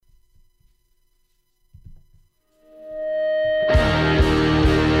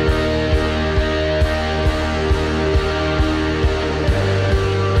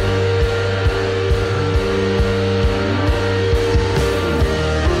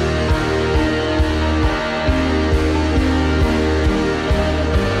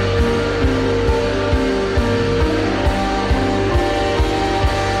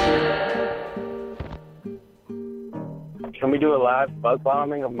live bug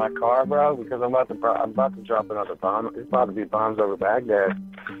bombing of my car, bro? Because I'm about to drop another bomb. It's about to be bombs over Baghdad.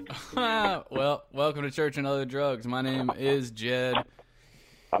 Well, welcome to Church and Other Drugs. My name is Jed.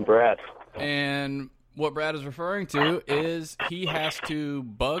 I'm Brad. And what Brad is referring to is he has to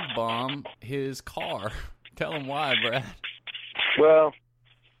bug bomb his car. Tell him why, Brad. Well,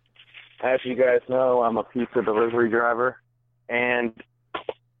 as you guys know, I'm a pizza delivery driver, and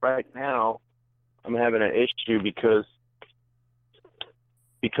right now I'm having an issue because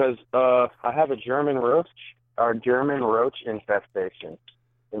I have a German roach infestation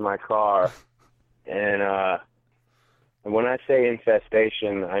in my car, and when I say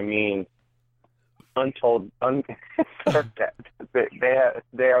infestation, I mean untold. They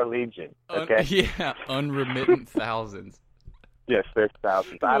are legion. Okay. Yeah, unremittent thousands. Yes, there's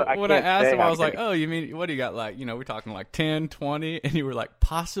thousands. When I asked him, I was like, "Oh, you mean what do you got? Like, we're talking like 10, 20?" And you were like,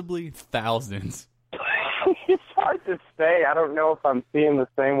 "Possibly thousands." It's hard to say. I don't know if I'm seeing the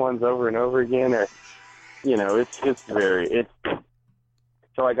same ones over and over again, or it's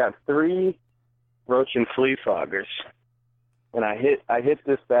So I got 3 roach and flea foggers, and I hit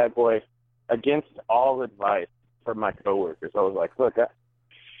this bad boy against all advice from my coworkers. I was like, look,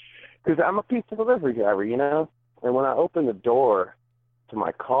 because I'm a pizza delivery driver, and when I open the door to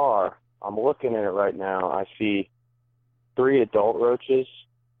my car, I'm looking at it right now. I see 3 adult roaches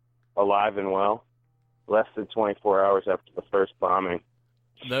alive and well, less than 24 hours after the first bombing.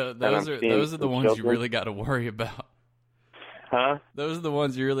 Those are the ones you really got to worry about. Huh? Those are the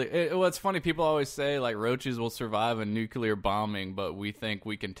ones you really... Well, it's funny. People always say, like, roaches will survive a nuclear bombing, but we think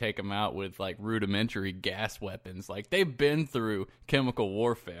we can take them out with, like, rudimentary gas weapons. Like, they've been through chemical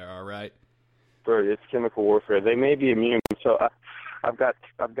warfare, all right? Bro, it's chemical warfare. They may be immune. So I've got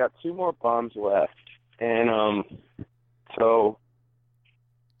 2 more bombs left, and so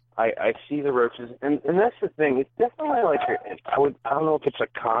I see the roaches, and that's the thing. It's definitely like I don't know if it's a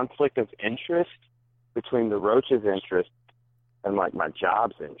conflict of interest between the roaches' interest and like my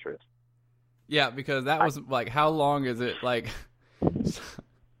job's interest. Yeah, because that was like, how long is it? Like,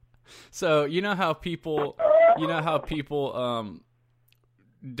 so you know how people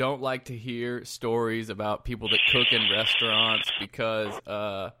don't like to hear stories about people that cook in restaurants because,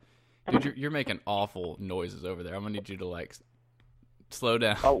 dude, you're making awful noises over there. I'm gonna need you to like slow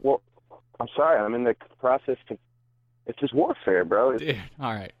down. Oh well, I'm sorry. I'm in the process to. It's just warfare, bro. Dude,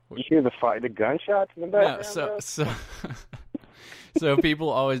 all right. You hear the gunshots in the background. So people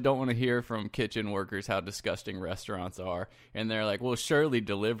always don't want to hear from kitchen workers how disgusting restaurants are, and they're like, "Well, surely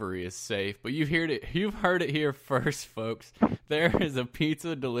delivery is safe." But you've heard it here first, folks. There is a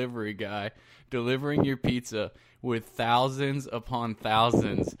pizza delivery guy delivering your pizza with thousands upon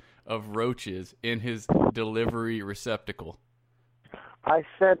thousands of roaches in his delivery receptacle. I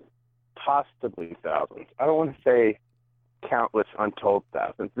said possibly thousands. I don't want to say countless, untold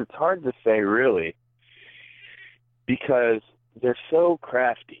thousands. It's hard to say, really, because they're so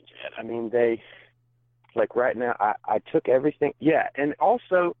crafty, Jed. I mean, like right now, I took everything. Yeah, and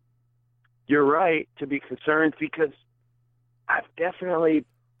also, you're right to be concerned because I've definitely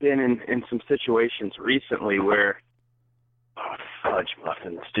been in some situations recently where, fudge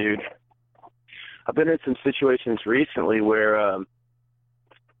muffins, dude. I've been in some situations recently where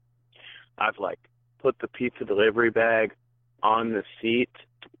I've like put the pizza delivery bag on the seat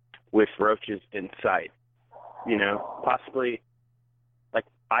with roaches in sight. Possibly, like,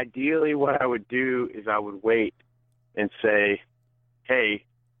 ideally what I would do is I would wait and say, hey,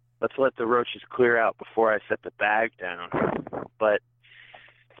 let's let the roaches clear out before I set the bag down. But,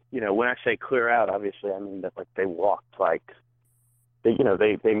 when I say clear out, obviously I mean that, like, they walked, like, they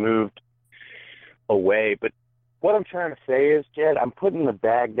moved away. But what I'm trying to say is, Jed, I'm putting the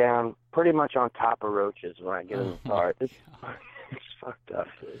bag down pretty much on top of roaches when I get in the car. It's fucked up,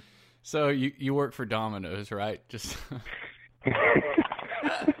 dude. So you work for Domino's, right? Just. I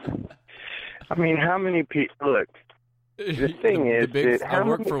mean, how many people? Look, the thing is, I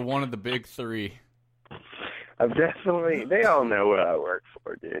work for one of the big 3. They all know what I work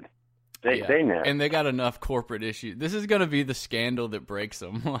for, dude. They know, and they got enough corporate issues. This is gonna be the scandal that breaks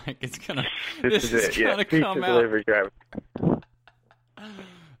them. Like it's gonna. This is gonna come out. Delivery driver.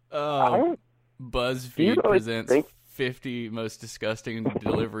 BuzzFeed presents 50 most disgusting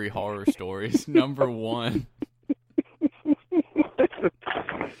delivery horror stories. Number 1.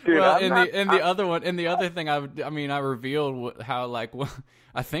 Dude, well, the other thing I revealed how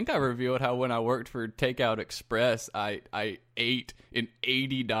I think I revealed how when I worked for Takeout Express, I ate an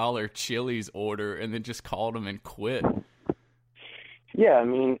 $80 Chili's order and then just called them and quit. Yeah, I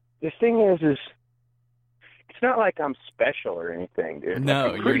mean, the thing is it's not like I'm special or anything, dude.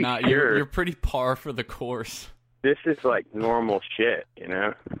 No, you're not. You're pretty par for the course. This is like normal shit, you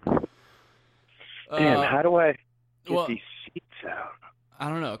know? Man, how do I get these seats out? I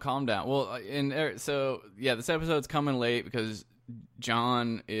don't know. Calm down. Well, so yeah, this episode's coming late because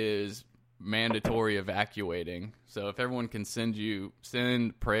John is mandatory evacuating. So if everyone can send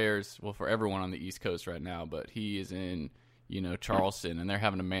prayers, well, for everyone on the East Coast right now, but he is in, Charleston, and they're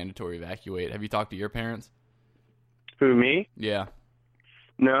having a mandatory evacuate. Have you talked to your parents? Who, me? Yeah.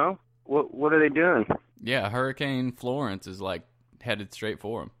 No. What are they doing? Yeah, Hurricane Florence is like headed straight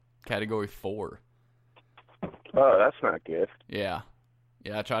for them. Category 4. Oh, that's not good. Yeah.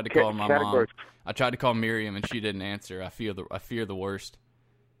 Yeah, I tried to call my mom. I tried to call Miriam, and she didn't answer. I fear the worst.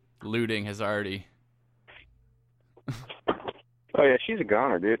 Looting has already. Oh yeah, she's a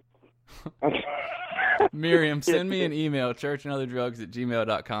goner, dude. Miriam, send me an email,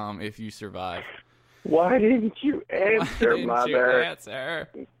 churchandotherdrugs@gmail.com if you survive. Why didn't you answer, Mother?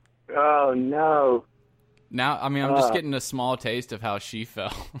 Oh no. Now, I mean, I'm just getting a small taste of how she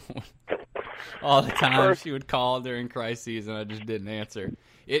felt. All the time she would call during crises, and I just didn't answer.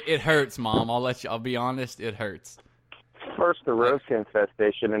 It hurts, Mom. I'll be honest, it hurts. First the roast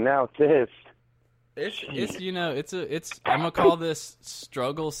infestation, and now this. It's I'm gonna call this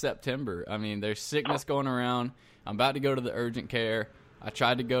struggle September. I mean, there's sickness going around. I'm about to go to the urgent care. I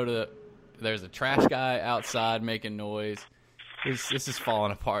tried to go to. There's a trash guy outside making noise. This is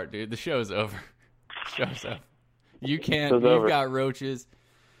falling apart, dude. The show's over. Show's over. You've got roaches.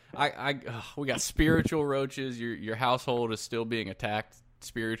 We got spiritual roaches. Your household is still being attacked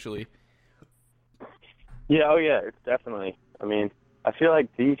spiritually. Yeah, oh yeah, it's definitely. I mean, I feel like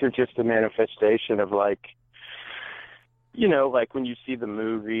these are just a manifestation of like when you see the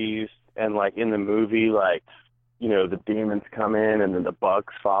movies and like in the movie, like, the demons come in and then the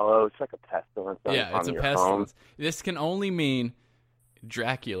bugs follow. It's like a pestilence. Yeah, it's a pestilence. This can only mean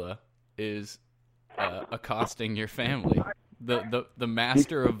Dracula is accosting your family. The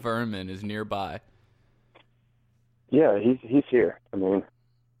master of vermin is nearby. Yeah, he's here. I mean,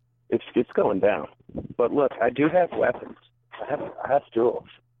 it's going down. But look, I do have weapons. I have tools.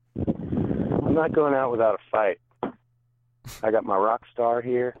 I'm not going out without a fight. I got my rock star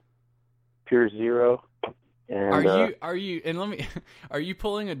here, Pure Zero. And, are you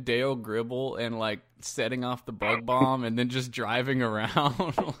pulling a Dale Gribble and like setting off the bug bomb and then just driving around?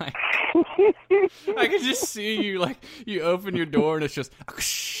 Like, I can just see you, like, you open your door and it's just,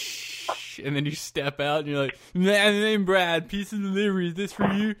 and then you step out and you're like, "Man, name Brad, piece of delivery. Is this for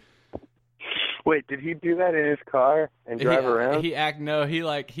you?" Wait, did he do that in his car and drive around?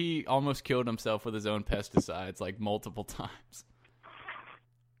 He almost killed himself with his own pesticides like multiple times.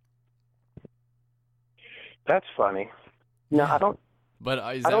 That's funny. No, I don't.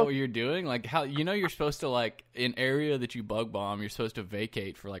 But is that what you're doing? Like, how you're supposed to, like, in area that you bug bomb, you're supposed to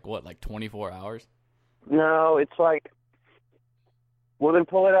vacate for like 24 hours? No, it's like, well, then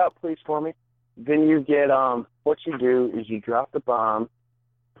pull it out, please, for me. Then you get what you do is you drop the bomb,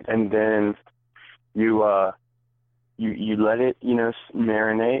 and then you let it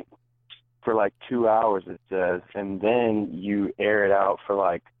marinate for like 2 hours, it says, and then you air it out for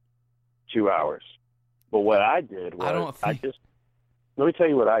like 2 hours. But what I did was let me tell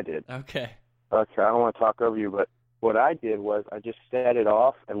you what I did. Okay. Okay, I don't want to talk over you, but what I did was I just set it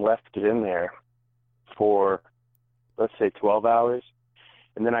off and left it in there for, let's say, 12 hours,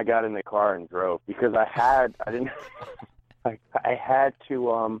 and then I got in the car and drove because I had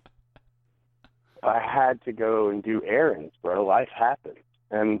to go and do errands, bro. Life happens,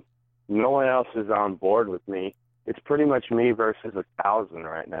 and no one else is on board with me. It's pretty much me versus 1,000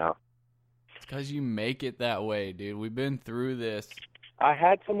 right now. It's because you make it that way, dude. We've been through this. I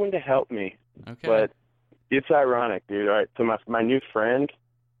had someone to help me, okay, but it's ironic, dude. All right, so my new friend,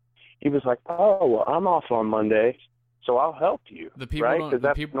 he was like, "Oh, well, I'm off on Monday, so I'll help you."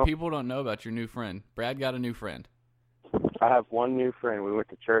 People don't know about your new friend. Brad got a new friend. I have one new friend. We went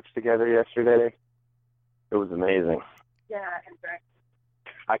to church together yesterday. It was amazing. Yeah,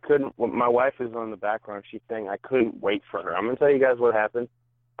 I couldn't. My wife is on the background. She's saying I couldn't wait for her. I'm gonna tell you guys what happened.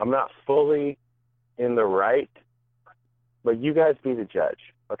 I'm not fully in the right, but you guys be the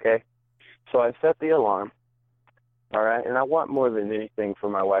judge, okay? So I set the alarm, all right? And I want more than anything for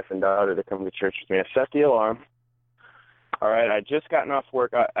my wife and daughter to come to church with me. I set the alarm, all right? I just gotten off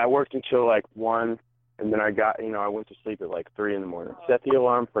work. I worked until like 1, and then I went to sleep at like 3 in the morning. Set the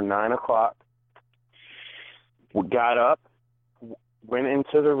alarm for 9 o'clock. We got up, went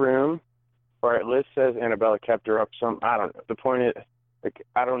into the room. All right, Liz says Annabella kept her up some. I don't know. The point is, like,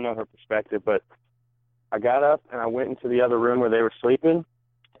 I don't know her perspective, but I got up and I went into the other room where they were sleeping,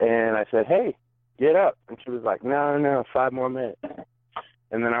 and I said, "Hey, get up." And she was like, No, 5 more minutes.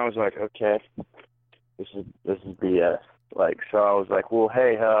 And then I was like, okay. this is BS. Like, so I was like, well,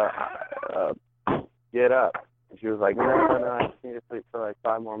 hey, get up. And she was like, no, I just need to sleep for like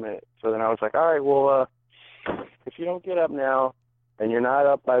 5 more minutes. So then I was like, all right, well, if you don't get up now and you're not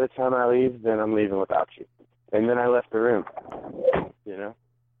up by the time I leave, then I'm leaving without you. And then I left the room, you know.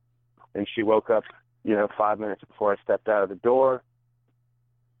 And she woke up, 5 minutes before I stepped out of the door.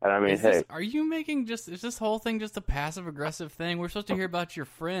 And I mean, are you making is this whole thing just a passive-aggressive thing? We're supposed to hear about your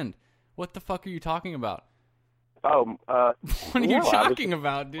friend. What the fuck are you talking about? Oh, what are you talking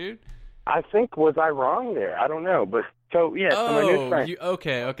about, dude? I think, was I wrong there? I don't know, but so yeah. So my new friend.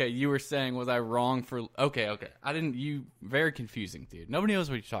 Okay. You were saying, was I wrong for? Okay. I didn't. You very confusing, dude. Nobody knows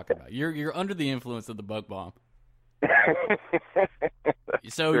what you're talking about. You're under the influence of the bug bomb.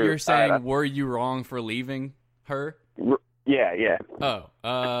 So true. You're saying, were you wrong for leaving her? Yeah. Oh,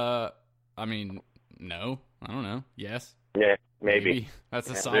 I mean, no. I don't know. Yes. Yeah, maybe. That's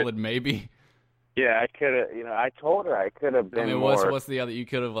a solid maybe. Yeah, I could have, I told her I could have been more. What's the other? You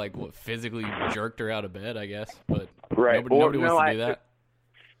could have, physically jerked her out of bed, I guess, but right. nobody wants to do that.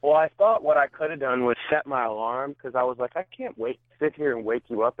 Well, I thought what I could have done was set my alarm, because I was like, I can't sit here and wake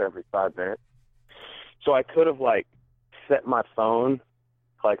you up every 5 minutes. So I could have, set my phone,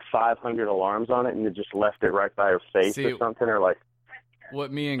 500 alarms on it, and then just left it right by her face or something, or what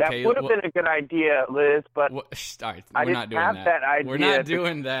me and that Kayla, would have been a good idea, Liz, but all right, I didn't have that idea. We're not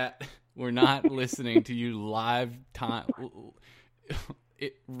doing that. We're not listening to you live time.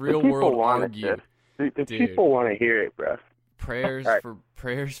 Real world argue. The people want to hear it, bro. Prayers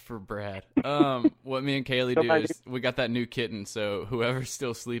for Brad. What me and Kaylee do is we got that new kitten, so whoever's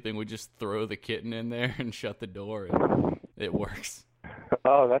still sleeping, we just throw the kitten in there and shut the door, and it works.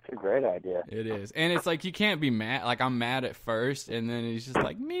 Oh, that's a great idea. It is. And it's you can't be mad. I'm mad at first, and then he's just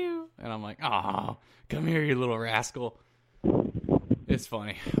mew. And I'm like, oh, come here, you little rascal. It's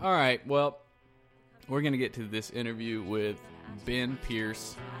funny. All right, well, we're going to get to this interview with Ben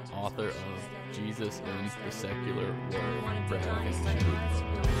Pierce, author of Jesus in the Secular World. Brad, I think we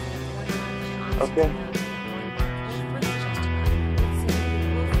should. Okay.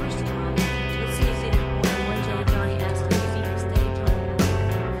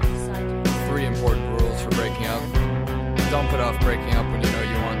 Don't put off breaking up when you know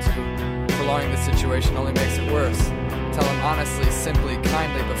you want to. Prolonging the situation only makes it worse. Tell them honestly, simply,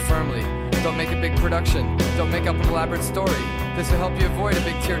 kindly, but firmly. Don't make a big production. Don't make up an elaborate story. This will help you avoid a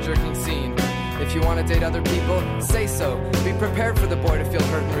big tear-jerking scene. If you want to date other people, say so. Be prepared for the boy to feel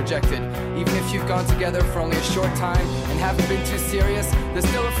hurt and rejected. Even if you've gone together for only a short time and haven't been too serious, there's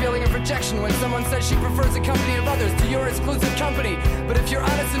still a feeling of rejection when someone says she prefers the company of others to your exclusive company. But if you're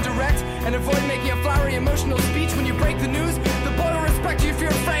honest and direct and avoid making a flowery emotional speech when you break the news, the boy will respect you for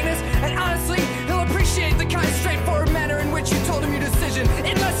your frankness, and honestly, he'll appreciate the kind, straightforward manner in which you told him your decision.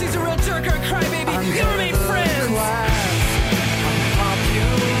 Unless he's a real jerk or a crybaby, you'll remain friends. I'm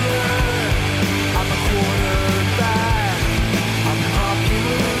popular. I'm a quarterback. I'm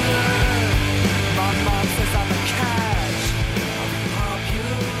popular. My mom says I'm a catch. I'm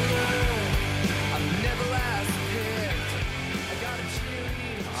popular. I'm never last picked. I got a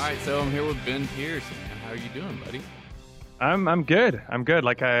cheerleader. All right, so I'm here with Ben Pierce, man. How are you doing, buddy? I'm good.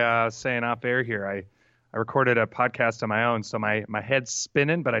 Like I was saying off air here, I recorded a podcast on my own, so my head's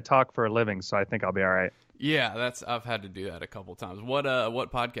spinning, but I talk for a living, so I think I'll be all right. Yeah, I've had to do that a couple times. What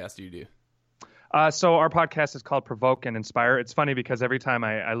podcast do you do? So our podcast is called Provoke and Inspire. It's funny because every time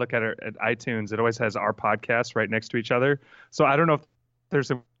I look at it at iTunes, it always has our podcast right next to each other. So I don't know if there's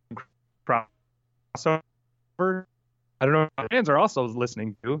a crossover. I don't know if fans are also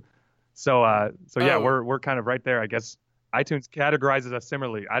listening to. So yeah, we're kind of right there, I guess. iTunes categorizes us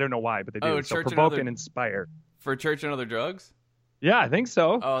similarly. I don't know why, but they do. So Provoke and Inspire. For Church and Other Drugs? Yeah, I think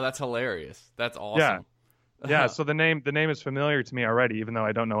so. Oh, that's hilarious. That's awesome. Yeah. So the name is familiar to me already, even though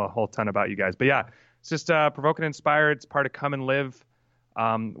I don't know a whole ton about you guys. But yeah, it's just Provoke and Inspire. It's part of Come and Live,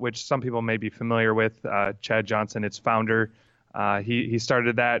 which some people may be familiar with. Chad Johnson, its founder, he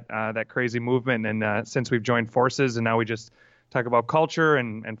started that crazy movement, and since we've joined forces, and now we just talk about culture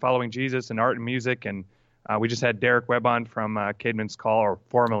and following Jesus and art and music. And we just had Derek Webb on from Caedmon's Call, or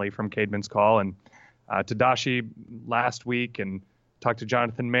formerly from Caedmon's Call, and Tadashi last week, and talked to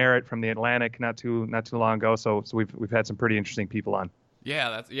Jonathan Merritt from the Atlantic not too long ago. So we've had some pretty interesting people on.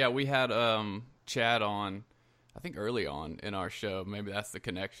 Yeah, we had Chad on, I think early on in our show. Maybe that's the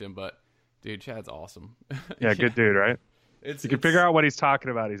connection, but dude, Chad's awesome. Yeah, good dude, right? You can figure out what he's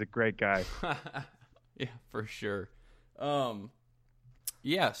talking about. He's a great guy. Yeah, for sure.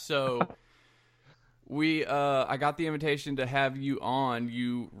 Yeah, so I got the invitation to have you on.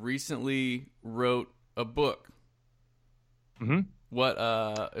 You recently wrote a book. Mm-hmm.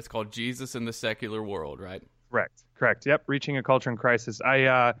 What it's called Jesus in the Secular World, right? Correct. Yep, Reaching a Culture in Crisis.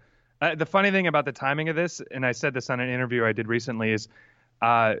 The funny thing about the timing of this, and I said this on an interview I did recently, is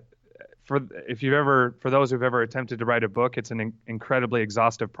for those who've ever attempted to write a book, it's an incredibly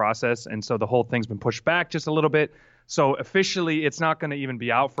exhaustive process, and so the whole thing's been pushed back just a little bit. So officially, it's not going to even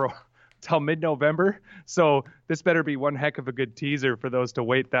be out for till mid-November. So this better be one heck of a good teaser for those to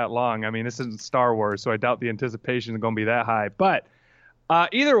wait that long. I mean, this isn't Star Wars, so I doubt the anticipation is going to be that high. But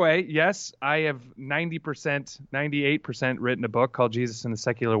either way, yes, I have 98% written a book called Jesus in the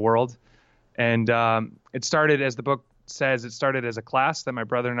Secular World. And it started, as the book says, it started as a class that my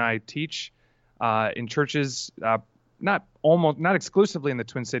brother and I teach in churches, not exclusively in the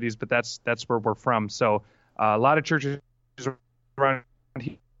Twin Cities, but that's where we're from. So a lot of churches around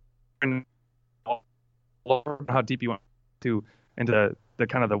here. And how deep you want to into the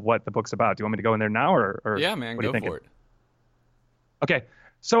kind of the what the book's about. Do you want me to go in there now, or yeah, man, what are you thinking? For it. Okay,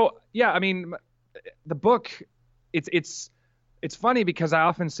 so yeah, I mean, the book, it's funny because I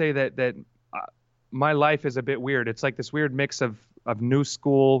often say that my life is a bit weird. It's like this weird mix of new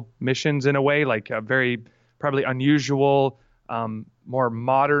school missions in a way, like a very probably unusual, more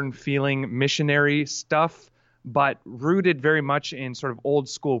modern feeling missionary stuff, but rooted very much in sort of old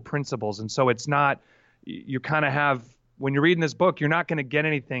school principles. And so it's not, you kind of have, when you're reading this book, you're not going to get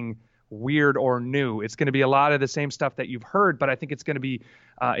anything weird or new. It's going to be a lot of the same stuff that you've heard, but I think it's going to be,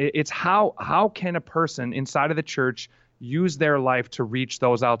 it's how can a person inside of the church use their life to reach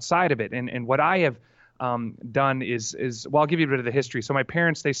those outside of it? And what I have done is, well, I'll give you a bit of the history. So my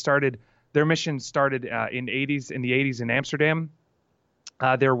parents, their mission started in the 80s in Amsterdam.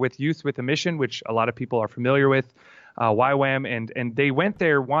 They're with Youth with a Mission, which a lot of people are familiar with, YWAM, and they went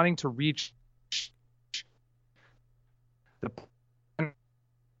there wanting to reach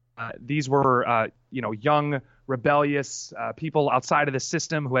these were young, rebellious people outside of the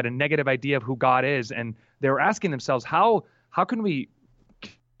system who had a negative idea of who God is, and they were asking themselves, how can we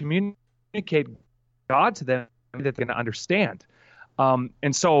communicate God to them that they're going to understand?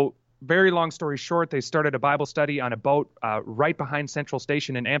 And so, very long story short, they started a Bible study on a boat right behind Central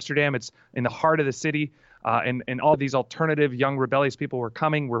Station in Amsterdam. It's in the heart of the city, and all these alternative, young, rebellious people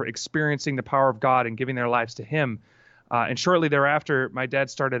were experiencing the power of God and giving their lives to Him. And shortly thereafter, my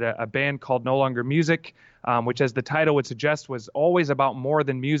dad started a band called No Longer Music, which, as the title would suggest, was always about more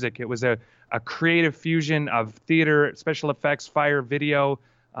than music. It was a creative fusion of theater, special effects, fire, video,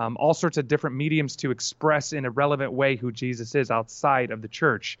 all sorts of different mediums to express in a relevant way who Jesus is outside of the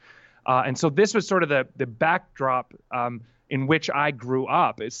church. And so this was sort of the backdrop in which I grew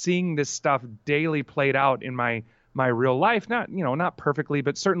up, seeing this stuff daily played out in my real life, not perfectly,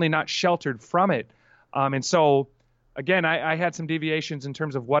 but certainly not sheltered from it. And so, again, I had some deviations in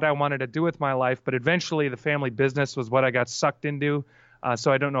terms of what I wanted to do with my life, but eventually the family business was what I got sucked into.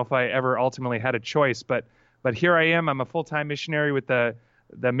 So I don't know if I ever ultimately had a choice, but here I am. I'm a full-time missionary with the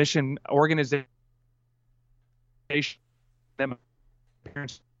mission organization that my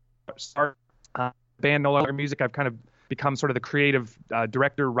parents start band No Longer Music. I've kind of become sort of the creative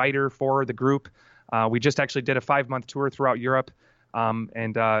director, writer for the group. We just actually did a 5-month tour throughout Europe,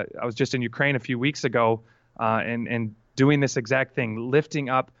 and I was just in Ukraine a few weeks ago, and doing this exact thing, lifting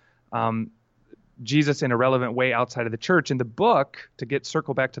up Jesus in a relevant way outside of the church. And the book,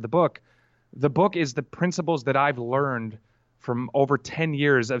 circle back to the book is the principles that I've learned from over 10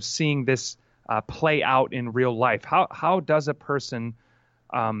 years of seeing this play out in real life. How does a person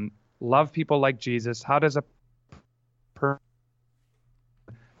love people like Jesus? How does a person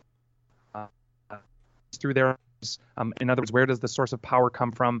through their in other words, where does the source of power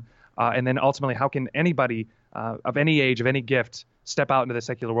come from? And then ultimately, how can anybody of any age, of any gift, step out into the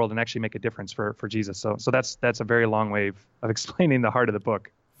secular world and actually make a difference for Jesus? So that's a very long way of explaining the heart of the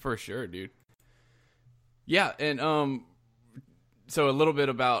book. For sure, dude. Yeah, and so a little bit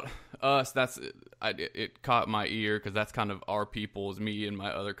about us. It caught my ear because that's kind of our people's, me and my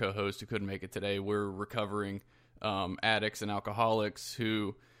other co-host who couldn't make it today. We're recovering addicts and alcoholics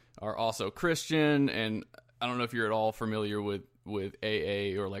who are also Christian, and I don't know if you're at all familiar with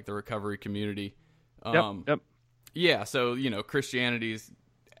AA or like the recovery community. Yep. Yeah, so Christianity's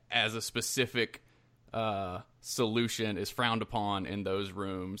as a specific solution is frowned upon in those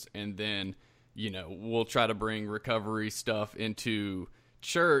rooms, and then we'll try to bring recovery stuff into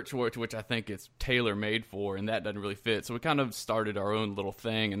church, which I think it's tailor made for, and that doesn't really fit. So we kind of started our own little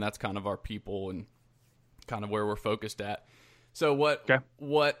thing, and that's kind of our people and kind of where we're focused at. So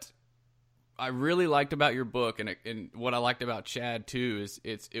what I really liked about your book, and what I liked about Chad too,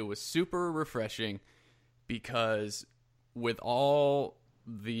 is it was super refreshing, because with all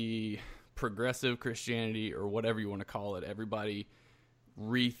the progressive Christianity or whatever you want to call it, everybody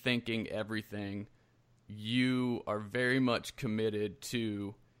rethinking everything, you are very much committed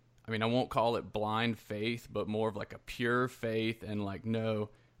to, I mean, I won't call it blind faith, but more of like a pure faith, and like, no,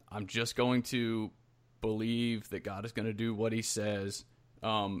 I'm just going to believe that God is going to do what he says.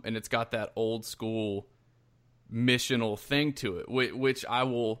 And it's got that old school missional thing to it, which I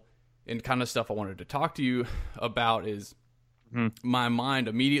will, and kind of stuff I wanted to talk to you about is my mind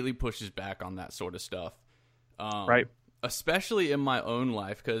immediately pushes back on that sort of stuff. Right. Especially in my own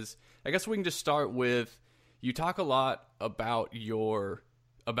life, because I guess we can just start with, you talk a lot about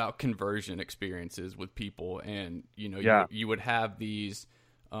about conversion experiences with people, and you would have these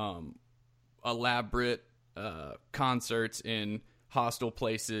elaborate concerts in hostile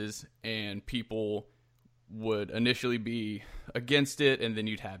places, and people would initially be against it, and then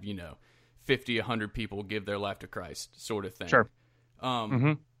you'd have 50, 100 people give their life to Christ, sort of thing. Sure.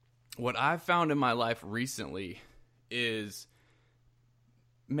 What I've found in my life recently is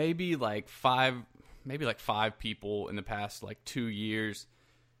maybe like five people in the past like 2 years.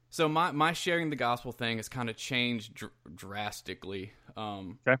 So my sharing the gospel thing has kind of changed drastically.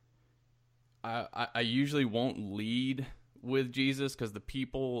 Okay. I usually won't lead with Jesus, because the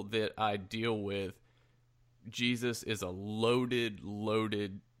people that I deal with, Jesus is a loaded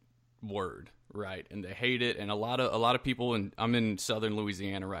word, right? And they hate it. And a lot of people, and I'm in southern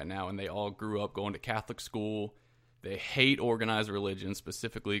Louisiana right now, and they all grew up going to Catholic school. They hate organized religion,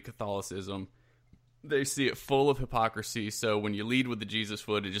 specifically Catholicism. They see it full of hypocrisy. So when you lead with the Jesus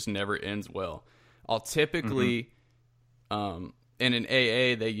foot, it just never ends well. I'll typically, and in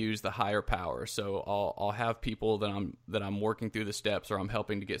AA, they use the higher power. So I'll have people that I'm working through the steps, or I'm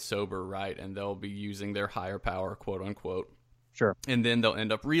helping to get sober, right? And they'll be using their higher power, quote unquote. Sure. And then they'll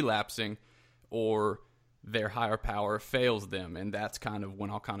end up relapsing, or their higher power fails them. And that's kind of when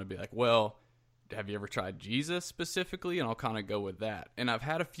I'll kind of be like, well, have you ever tried Jesus specifically? And I'll kind of go with that. And I've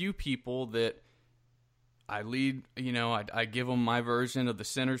had a few people that I lead, I give them my version of the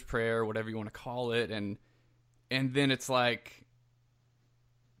sinner's prayer, whatever you want to call it. And then it's like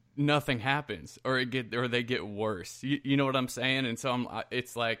nothing happens, or they get worse. You know what I'm saying? And so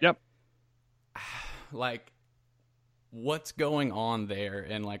it's like, yep. Like, what's going on there?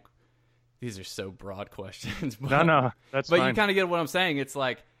 And like, these are so broad questions. But, no, that's fine. But you kind of get what I'm saying. It's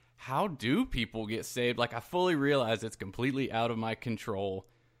like, how do people get saved? Like, I fully realize it's completely out of my control.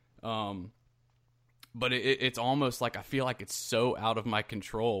 But it's almost like I feel like it's so out of my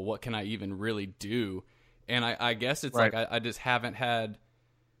control. What can I even really do? And I guess it's right. like I just haven't had,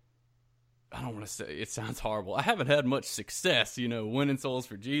 I don't want to say, it sounds horrible, I haven't had much success, winning souls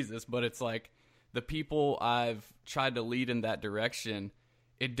for Jesus. But it's like the people I've tried to lead in that direction,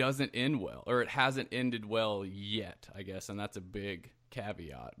 it doesn't end well, or it hasn't ended well yet, I guess. And that's a big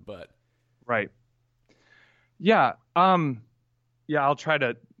caveat, but right. Yeah. I'll try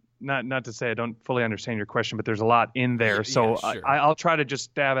to not to say I don't fully understand your question, but there's a lot in there. So yeah, sure. I'll try to just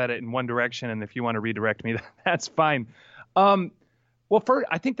stab at it in one direction. And if you want to redirect me, that's fine. Well,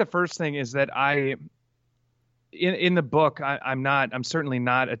 I think the first thing is that in the book, I'm certainly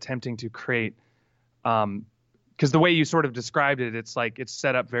not attempting to create, because the way you sort of described it, it's like, it's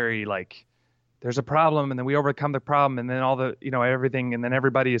set up very like, there's a problem, and then we overcome the problem, and then all the, everything, and then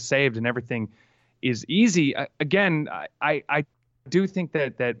everybody is saved, and everything is easy. Again, I do think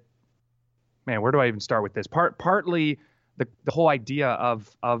that, man, where do I even start with this? Partly the whole idea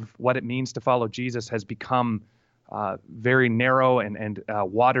of what it means to follow Jesus has become very narrow and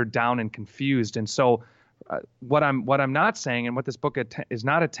watered down and confused. And so what I'm not saying, and what this book is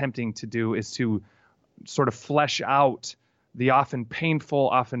not attempting to do, is to sort of flesh out the often painful,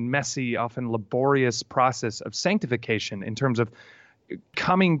 often messy, often laborious process of sanctification. In terms of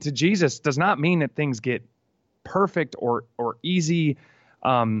coming to Jesus does not mean that things get perfect or easy.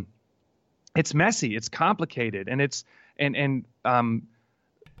 It's messy, it's complicated, and it's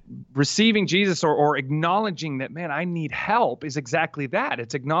receiving Jesus or acknowledging that, man, I need help is exactly that.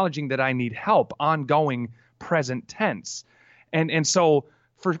 It's acknowledging that I need help, ongoing, present tense. And so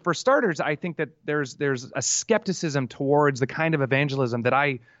for starters, I think that there's a skepticism towards the kind of evangelism that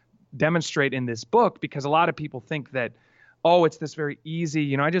I demonstrate in this book, because a lot of people think that, oh, it's this very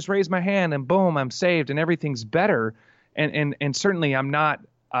easy, I just raise my hand and boom, I'm saved and everything's better. And certainly I'm not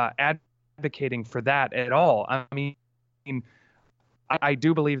advocating for that at all. I mean, I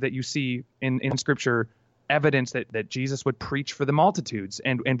do believe that you see in Scripture evidence that Jesus would preach for the multitudes,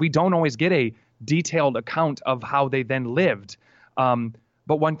 and we don't always get a detailed account of how they then lived.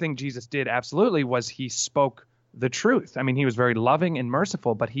 But one thing Jesus did absolutely was he spoke the truth. I mean, he was very loving and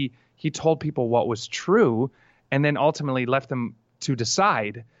merciful, but he told people what was true, and then ultimately left them to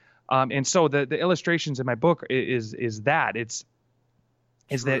decide. And so the illustrations in my book is that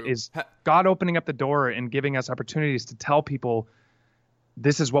is God opening up the door and giving us opportunities to tell people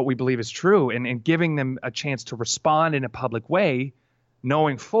this is what we believe is true, and giving them a chance to respond in a public way,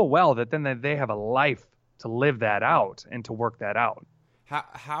 knowing full well that then they have a life to live that out and to work that out.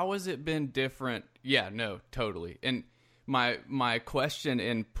 How has it been different? Yeah, no, totally. And my question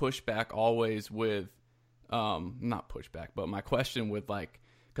and pushback always with, not pushback, but my question with, like,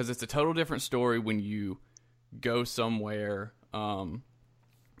 because it's a total different story when you go somewhere,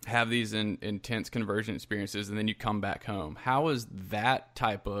 have these intense conversion experiences, and then you come back home. How is that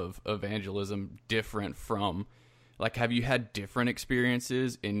type of evangelism different from, like, have you had different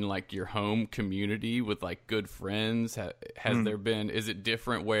experiences in, like, your home community with, like, good friends? Has there been, is it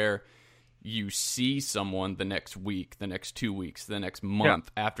different where you see someone the next week, the next 2 weeks, the next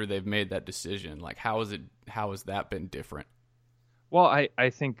month after they've made that decision? Like, how has that been different? Well, I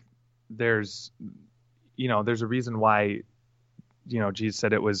think there's a reason why, Jesus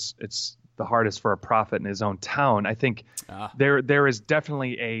said it's the hardest for a prophet in his own town. I think there is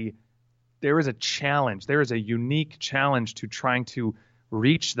definitely a challenge. There is a unique challenge to trying to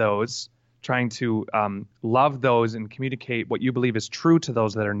reach those, trying to love those and communicate what you believe is true to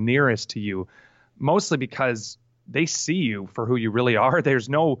those that are nearest to you, mostly because they see you for who you really are. There's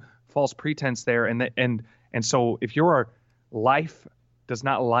no false pretense there. And so if your life does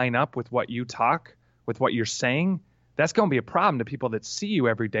not line up with what you talk, with what you're saying, that's going to be a problem to people that see you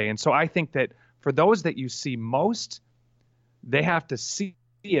every day. And so I think that for those that you see most, they have to see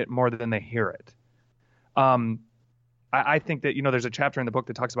it more than they hear it. I think that, there's a chapter in the book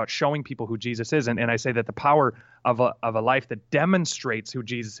that talks about showing people who Jesus is. And I say that the power of a life that demonstrates who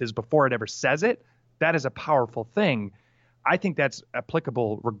Jesus is before it ever says it, that is a powerful thing. I think that's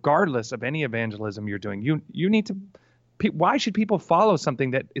applicable regardless of any evangelism you're doing. You need to, why should people follow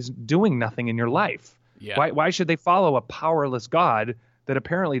something that is doing nothing in your life? Yeah. Why should they follow a powerless God that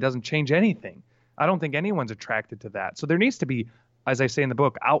apparently doesn't change anything? I don't think anyone's attracted to that. So there needs to be, as I say in the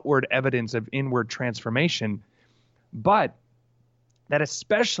book, outward evidence of inward transformation. But that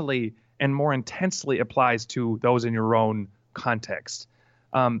especially and more intensely applies to those in your own context.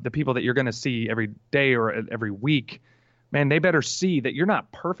 The people that you're going to see every day or every week, man, they better see that you're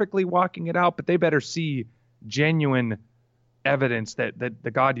not perfectly walking it out, but they better see genuine evidence that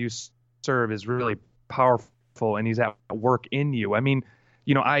the God you serve is really powerful and he's at work in you. I mean,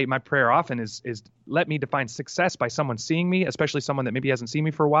 my prayer often is let me define success by someone seeing me, especially someone that maybe hasn't seen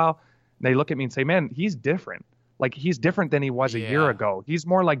me for a while. And they look at me and say, man, he's different. Like, he's different than he was a year ago. He's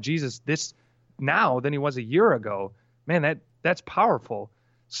more like Jesus this now than he was a year ago. Man, that's powerful.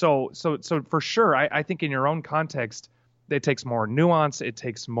 So for sure, I think in your own context, it takes more nuance. It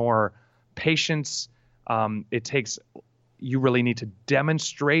takes more patience. You really need to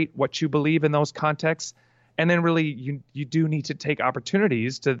demonstrate what you believe in those contexts. And then really you do need to take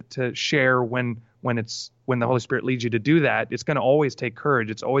opportunities to share when the Holy Spirit leads you to do that. It's going to always take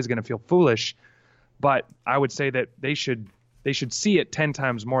courage. It's always going to feel foolish. But I would say that they should see it 10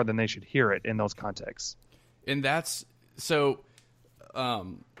 times more than they should hear it in those contexts. And that's so.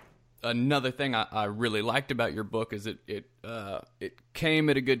 Another thing I really liked about your book is it came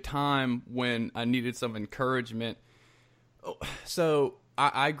at a good time when I needed some encouragement. So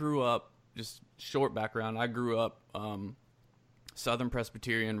I grew up, just short background, I grew up Southern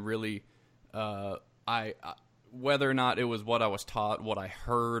Presbyterian, really. I whether or not it was what I was taught, what I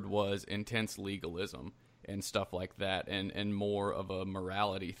heard was intense legalism and stuff like that, and more of a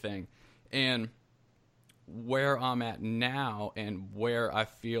morality thing. And where I'm at now, and where I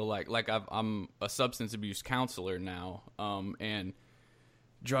feel like I'm a substance abuse counselor now, and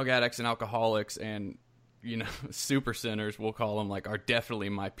drug addicts and alcoholics and super sinners, we'll call them, like, are definitely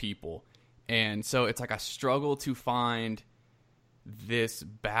my people. And so it's like I struggle to find this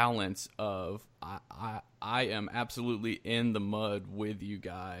balance of I am absolutely in the mud with you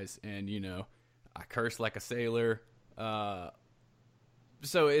guys, and I curse like a sailor.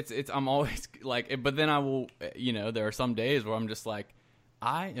 So it's I'm always like, but then I will, there are some days where I'm just like,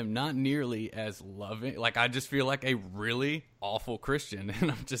 I am not nearly as loving. Like, I just feel like a really awful Christian,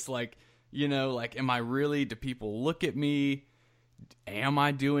 and I'm just like, am I really? Do people look at me? Am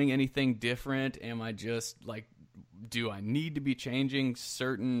I doing anything different? Am I just like, do I need to be changing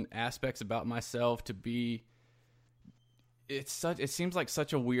certain aspects about myself to be? It seems like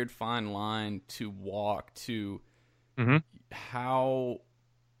such a weird fine line to walk to. Mm-hmm. How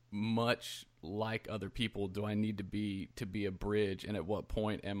much like other people do I need to be a bridge, and at what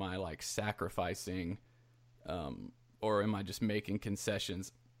point am I like sacrificing, or am I just making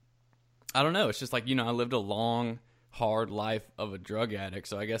concessions? I don't know. It's just like, I lived a long, hard life of a drug addict,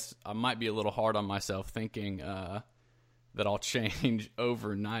 so I guess I might be a little hard on myself thinking that I'll change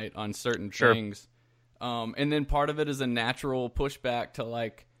overnight on certain Sure. things. And then part of it is a natural pushback to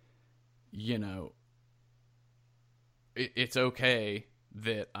like, you know, it's okay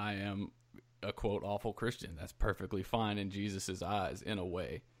that I am a quote awful Christian. That's perfectly fine in Jesus's eyes in a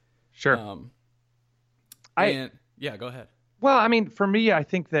way. Sure. Yeah, go ahead. Well, I mean, for me, I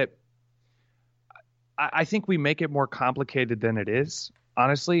think that I think we make it more complicated than it is.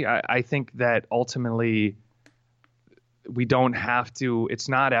 Honestly, I think that ultimately we don't have to. It's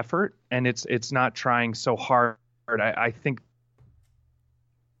not effort, and it's not trying so hard. I think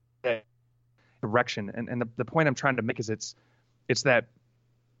that direction, and the point I'm trying to make is it's that,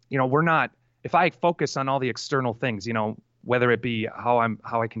 you know, we're not. If I focus on all the external things, you know, whether it be how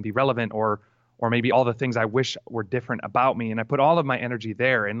I can be relevant or maybe all the things I wish were different about me, and I put all of my energy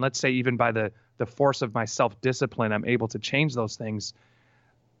there, and let's say even by the force of my self-discipline, I'm able to change those things.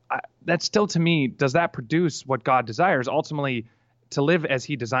 That still, to me, does that produce what God desires? Ultimately, to live as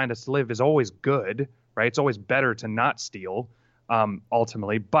he designed us to live is always good, right? It's always better to not steal,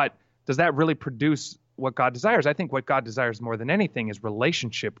 ultimately. But does that really produce what God desires? I think what God desires more than anything is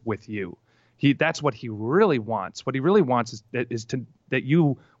relationship with you. That's what he really wants. What he really wants is that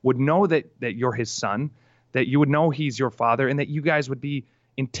you would know that you're his son, that you would know he's your father, and that you guys would be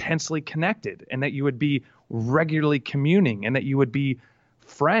intensely connected, and that you would be regularly communing, and that you would be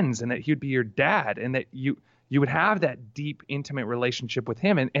friends, and that he would be your dad, and that you would have that deep, intimate relationship with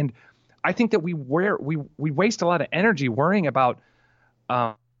him. And I think that we waste a lot of energy worrying about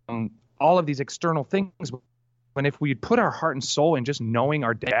all of these external things, when if we'd put our heart and soul in just knowing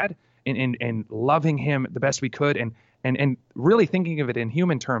our dad and loving him the best we could, and really thinking of it in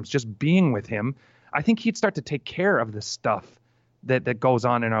human terms, just being with him, I think he'd start to take care of the stuff that goes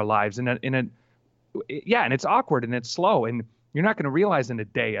on in our lives. And and it's awkward and it's slow, and you're not going to realize in a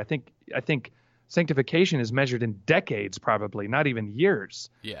day. I think sanctification is measured in decades, probably not even years.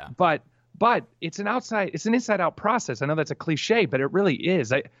 Yeah. But it's an inside out process. I know that's a cliche, but it really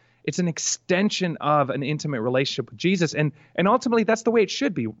is. It's an extension of an intimate relationship with Jesus. And ultimately that's the way it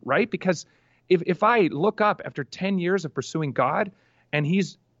should be, right? Because if I look up after 10 years of pursuing God and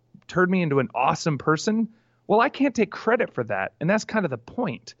he's turned me into an awesome person, well, I can't take credit for that. And that's kind of the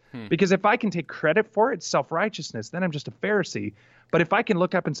point. Because if I can take credit for it, it's self-righteousness, then I'm just a Pharisee. But if I can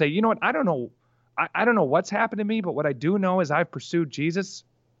look up and say, you know what, I don't know what's happened to me, but what I do know is I've pursued Jesus.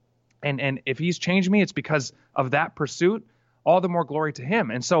 And if he's changed me, it's because of that pursuit. All the more glory to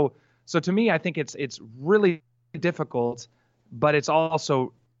him. And so to me, I think it's really difficult, but it's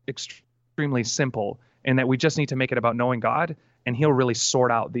also extremely simple, in that we just need to make it about knowing God, and he'll really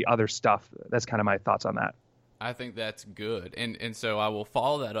sort out the other stuff. That's kind of my thoughts on that. I think that's good. And so I will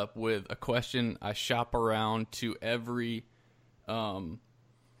follow that up with a question I shop around to every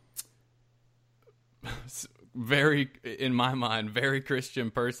very, in my mind, very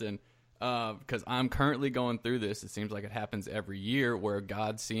Christian person, because I'm currently going through this. It seems like it happens every year, where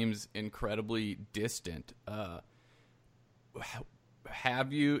God seems incredibly distant.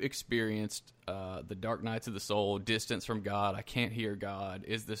 Have you experienced the dark nights of the soul, distance from God? I can't hear God.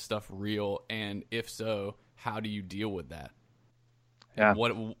 Is this stuff real? And if so, how do you deal with that? Yeah.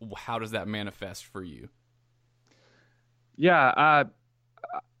 And how does that manifest for you? Yeah.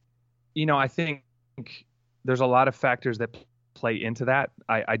 I think there's a lot of factors that play into that.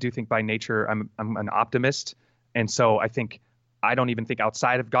 I do think by nature I'm an optimist, and so I don't even think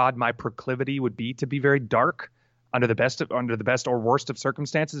outside of God my proclivity would be to be very dark under the best or worst of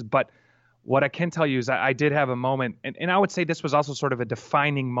circumstances. But what I can tell you is I did have a moment, and I would say this was also sort of a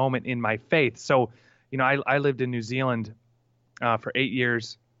defining moment in my faith. So, I lived in New Zealand for 8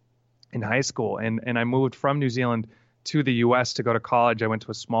 years in high school, and I moved from New Zealand to the U.S. to go to college. I went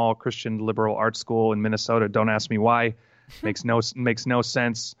to a small Christian liberal arts school in Minnesota. Don't ask me why. Makes no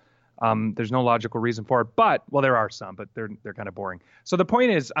sense. There's no logical reason for it. But, well, there are some, but they're kind of boring. So the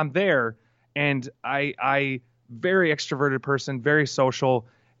point is, I'm there, and I very extroverted person, very social,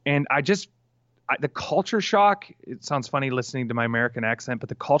 and the culture shock. It sounds funny listening to my American accent, but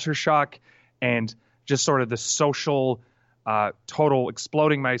the culture shock and just sort of the social, total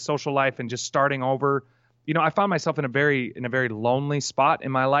exploding my social life and just starting over. I found myself in a very lonely spot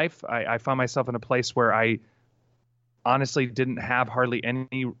in my life. I found myself in a place where I honestly didn't have hardly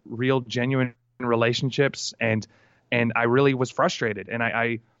any real genuine relationships, and I really was frustrated. And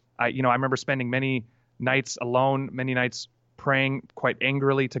I remember spending many nights alone, many nights praying quite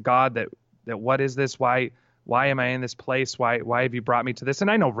angrily to God that what is this? Why am I in this place? Why have you brought me to this?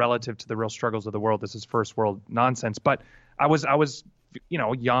 And I know relative to the real struggles of the world, this is first world nonsense, but I was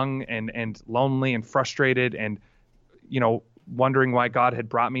young and lonely and frustrated, and wondering why God had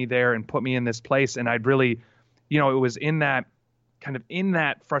brought me there and put me in this place. And I'd really it was in that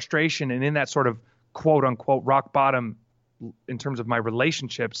frustration and in that sort of quote unquote rock bottom in terms of my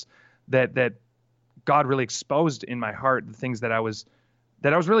relationships that God really exposed in my heart the things that I was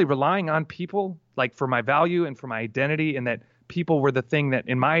really relying on people, like for my value and for my identity, and that people were the thing that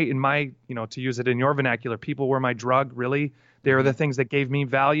in my to use it in your vernacular, people were my drug. Really, they were the things that gave me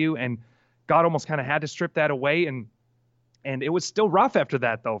value, and God almost kind of had to strip that away, and it was still rough after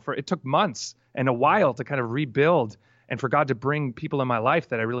that, though. It took months and a while to kind of rebuild, and for God to bring people in my life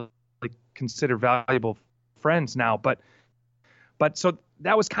that I really consider valuable friends now. But so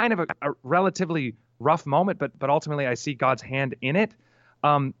that was kind of a relatively rough moment, but ultimately I see God's hand in it.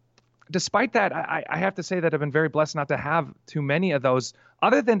 Despite that, I have to say that I've been very blessed not to have too many of those,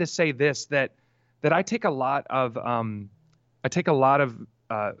 other than to say this, that I take a lot of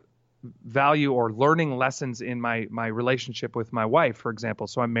value or learning lessons in my relationship with my wife, for example.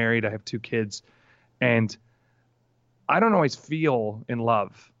 So I'm married, I have 2 kids, and I don't always feel in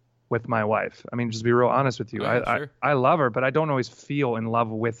love with my wife. I mean, just to be real honest with you, Sure. I love her, but I don't always feel in love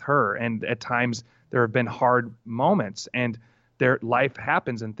with her. And at times there have been hard moments, and life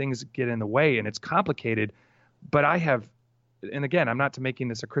happens and things get in the way and it's complicated. But and again, I'm not making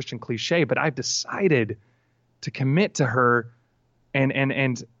this a Christian cliche, but I've decided to commit to her,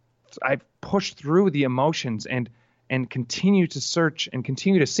 and I've pushed through the emotions and continue to search and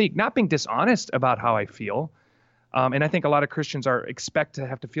continue to seek, not being dishonest about how I feel. And I think a lot of Christians expect to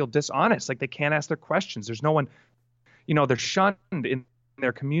have to feel dishonest, like they can't ask their questions. There's no one, they're shunned in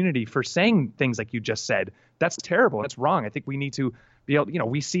their community for saying things like you just said. That's terrible. That's wrong. I think we need to be able,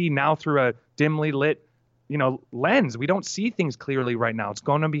 we see now through a dimly lit, lens. We don't see things clearly right now. It's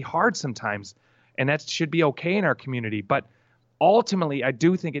going to be hard sometimes, and that should be okay in our community. But ultimately, I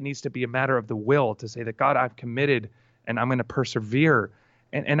do think it needs to be a matter of the will to say that, God, I've committed and I'm going to persevere.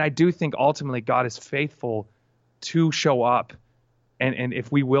 And I do think ultimately God is faithful to show up, and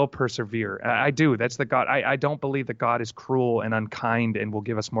if we will persevere. I do. That's the God. I don't believe that God is cruel and unkind and will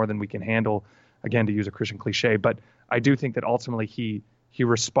give us more than we can handle, again, to use a Christian cliche. But I do think that ultimately he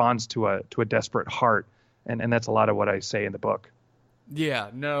responds to a desperate heart, and that's a lot of what I say in the book.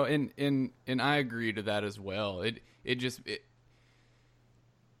 Yeah, no, and I agree to that as well. It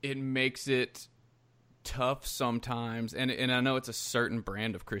makes it tough sometimes, and I know it's a certain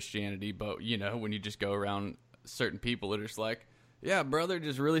brand of Christianity, but when you just go around certain people that are just like, yeah, brother,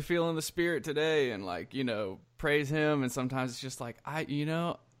 just really feeling the Spirit today, and praise him. And sometimes it's just like,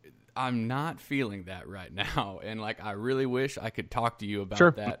 I'm not feeling that right now, and I really wish I could talk to you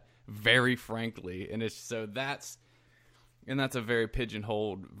about that very frankly. And that's a very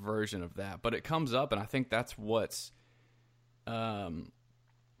pigeonholed version of that, but it comes up, and I think that's what a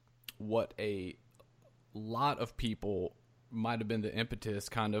lot of people might have been the impetus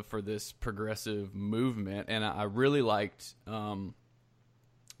kind of for this progressive movement. And I really liked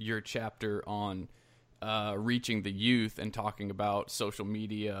your chapter on reaching the youth and talking about social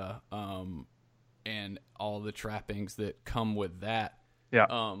media and all the trappings that come with that.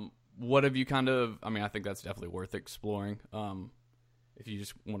 Yeah. What have you I think that's definitely worth exploring. If you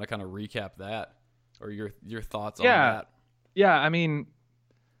just want to kind of recap that, or your thoughts on that. Yeah. I mean,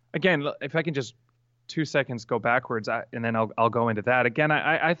 again, if I can just 2 seconds go backwards, and then I'll go into that. Again,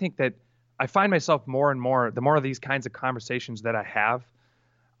 I think that I find myself more and more, the more of these kinds of conversations that I have,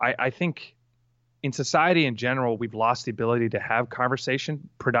 I think in society in general, we've lost the ability to have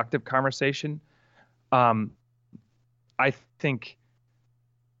productive conversation. I think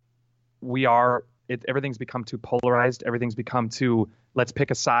everything's become too polarized. Everything's become too, let's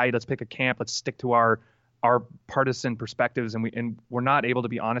pick a side, let's pick a camp, let's stick to our partisan perspectives, and we're not able to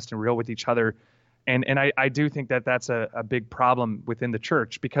be honest and real with each other. And I do think that that's a big problem within the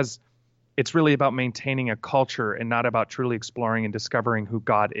church, because it's really about maintaining a culture and not about truly exploring and discovering who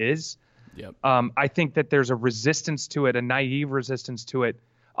God is. Yep. I think that there's a resistance to it, a naive resistance to it.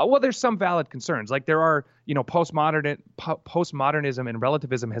 Well, there's some valid concerns. Like there are, postmodernism and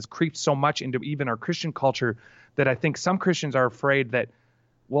relativism has creeped so much into even our Christian culture that I think some Christians are afraid that,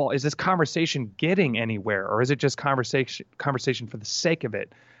 well, is this conversation getting anywhere, or is it just conversation for the sake of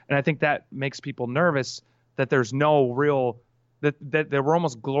it? And I think that makes people nervous that there's no real, that we're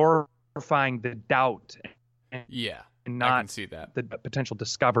almost glorifying the doubt and not I can see that. The potential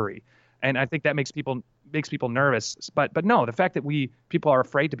discovery. And I think that makes people nervous. But no, the fact that people are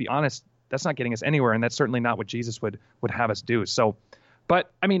afraid to be honest, that's not getting us anywhere. And that's certainly not what Jesus would have us do. So,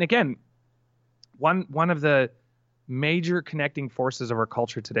 but I mean, again, one of the major connecting forces of our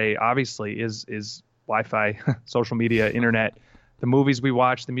culture today, obviously, is Wi-Fi, social media, internet, the movies we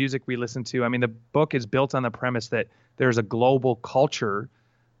watch, the music we listen to. I mean, the book is built on the premise that there's a global culture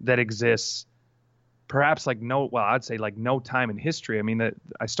that exists perhaps I'd say like no time in history. I mean,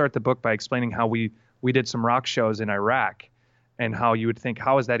 I start the book by explaining how we did some rock shows in Iraq, and how you would think,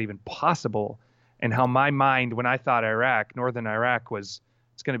 how is that even possible? And how my mind, when I thought Iraq, northern Iraq, it's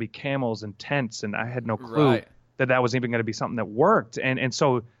going to be camels and tents, and I had no clue that was even going to be something that worked. And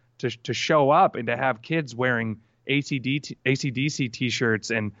so to show up and to have kids wearing AC/DC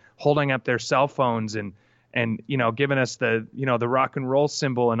t-shirts and holding up their cell phones and giving us the the rock and roll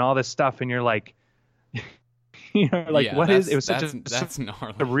symbol and all this stuff, and you're like, what is it? Was such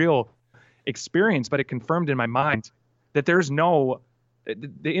a real experience, but it confirmed in my mind that the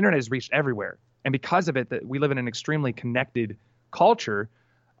internet has reached everywhere, and because of it, that we live in an extremely connected culture.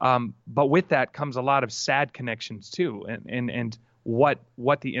 But with that comes a lot of sad connections too, and what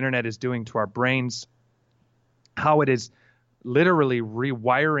the internet is doing to our brains, how it is literally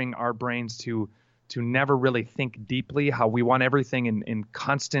rewiring our brains to never really think deeply, how we want everything in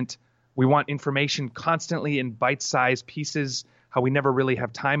constant, we want information constantly in bite-sized pieces, how we never really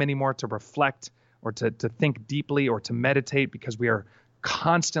have time anymore to reflect or to think deeply or to meditate, because we are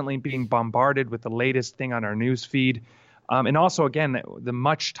constantly being bombarded with the latest thing on our news feed. And also, again, the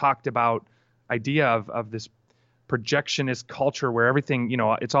much talked about idea of this projectionist culture where everything,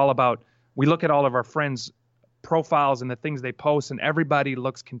 it's all about, we look at all of our friends' profiles and the things they post, and everybody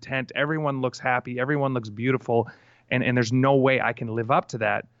looks content, everyone looks happy, everyone looks beautiful, and there's no way I can live up to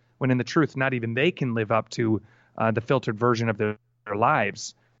that, when in the truth, not even they can live up to the filtered version of their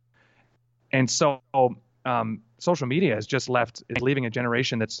lives. And so social media is leaving a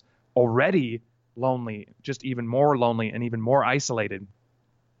generation that's already lonely, just even more lonely and even more isolated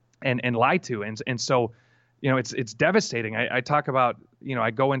and lied to. And so, it's devastating. I talk about,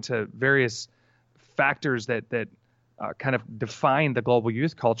 I go into various factors that kind of define the global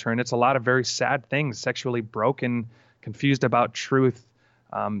youth culture, and it's a lot of very sad things: sexually broken, confused about truth,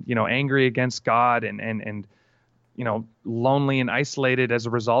 angry against God, and lonely and isolated as a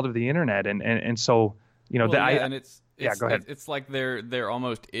result of the internet. And so, go ahead. It's like there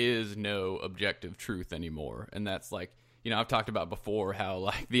almost is no objective truth anymore, and that's like, I've talked about before how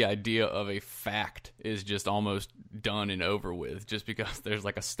like the idea of a fact is just almost done and over with, just because there's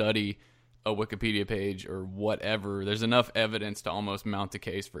like a study, a Wikipedia page, or whatever. There's enough evidence to almost mount a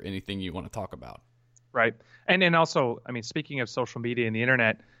case for anything you want to talk about. Right. And then also, I mean, speaking of social media and the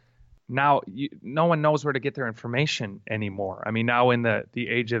internet, now no one knows where to get their information anymore. I mean, now in the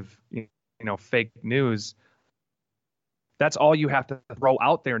age of fake news, that's all you have to throw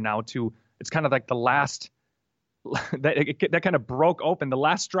out there now. It's kind of like the last that kind of broke open the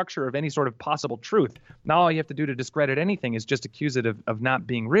last structure of any sort of possible truth. Now all you have to do to discredit anything is just accuse it of not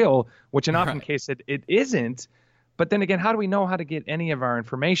being real, which in often case it isn't. But then again, how do we know how to get any of our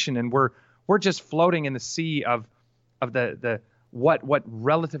information? And we're just floating in the sea of the what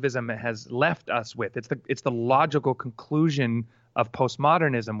relativism has left us with. It's the logical conclusion of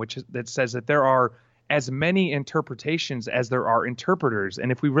postmodernism, that says that there are as many interpretations as there are interpreters.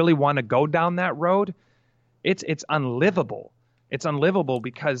 And if we really want to go down that road, it's unlivable. It's unlivable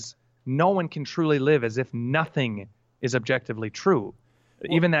because no one can truly live as if nothing is objectively true.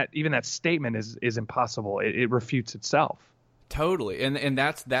 Well, even that statement is impossible. It refutes itself. Totally. And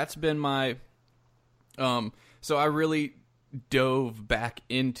that's been my so I really dove back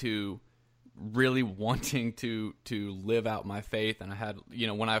into really wanting to live out my faith, and I had,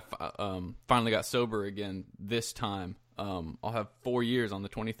 when I finally got sober again this time, I'll have 4 years on the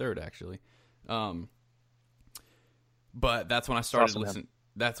 23rd actually. But that's when I started listening.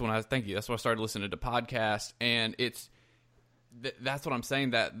 That's when I started listening to podcasts, and that's what I'm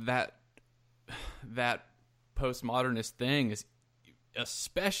saying, that postmodernist thing is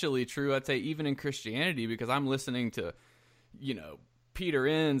especially true, I'd say, even in Christianity, because I'm listening to, Peter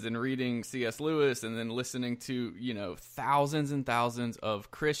Enns and reading C.S. Lewis, and then listening to, thousands and thousands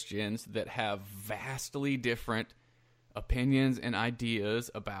of Christians that have vastly different opinions and ideas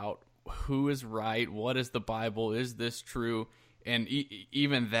about who is right, what is the Bible, is this true? And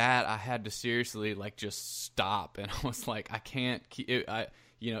even that, I had to seriously just stop, and I was like, I can't keep it.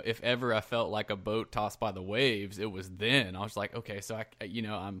 If ever I felt like a boat tossed by the waves, it was then. I was like, okay, so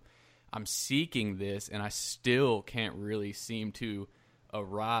I'm seeking this, and I still can't really seem to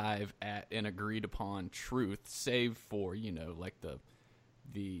arrive at an agreed upon truth, save for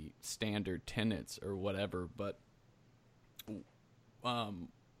the standard tenets or whatever. But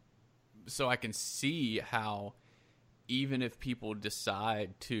so I can see how even if people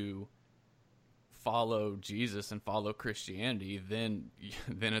decide to follow Jesus and follow Christianity, then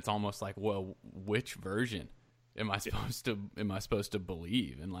it's almost like, well, which version am I supposed to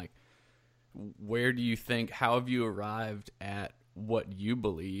believe? And how have you arrived at what you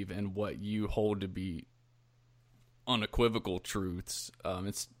believe and what you hold to be unequivocal truths.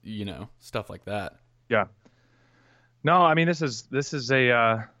 It's, stuff like that. Yeah. No, I mean, this is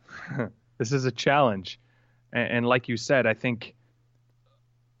a this is a challenge, and like you said, I think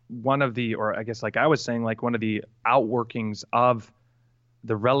one of the, or I guess like I was saying, like one of the outworkings of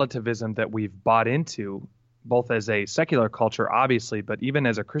the relativism that we've bought into, both as a secular culture, obviously, but even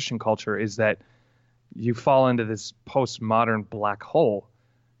as a Christian culture, is that you fall into this postmodern black hole,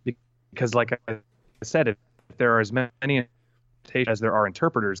 because like I said, if there are as many interpretations as there are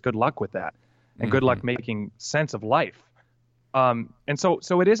interpreters, good luck with that. And good luck making sense of life. And so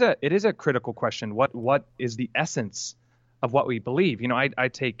it is a critical question. What is the essence of what we believe? I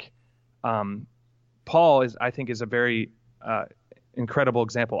take Paul is a very incredible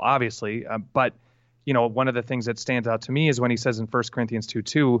example, obviously. But one of the things that stands out to me is when he says in 1 Corinthians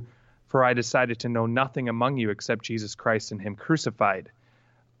 2:2, "For I decided to know nothing among you except Jesus Christ and Him crucified."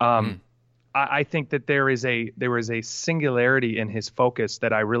 I think that there is a singularity in his focus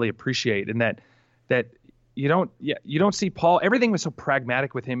that I really appreciate, and that you don't see Paul. Everything was so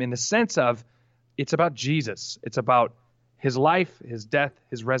pragmatic with him in the sense of it's about Jesus. It's about his life, his death,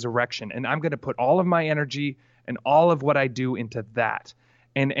 his resurrection, and I'm going to put all of my energy and all of what I do into that.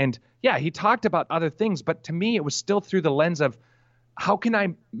 And yeah, he talked about other things, but to me, it was still through the lens of how can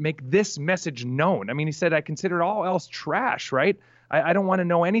I make this message known? I mean, he said, I consider all else trash, right? I don't want to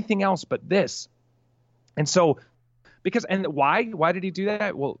know anything else but this. And so, why did he do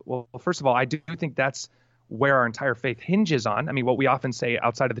that? Well, first of all, I do think that's where our entire faith hinges on. I mean, what we often say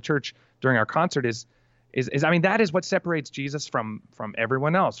outside of the church during our concert is I mean, that is what separates Jesus from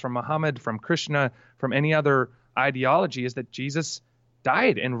everyone else, from Muhammad, from Krishna, from any other ideology, is that Jesus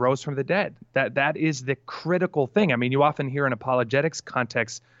died and rose from the dead. That is the critical thing. I mean, you often hear in apologetics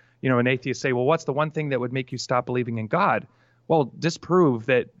context, an atheist say, well, what's the one thing that would make you stop believing in God? Well, disprove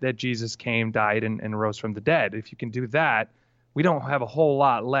that Jesus came, died, and rose from the dead. If you can do that, we don't have a whole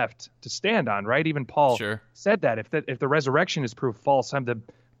lot left to stand on, right? Even Paul said that. If the resurrection is proved false, I'm the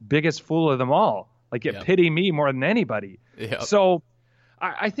biggest fool of them all. Like, pity me more than anybody. Yep. So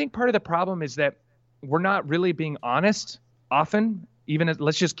I think part of the problem is that we're not really being honest often,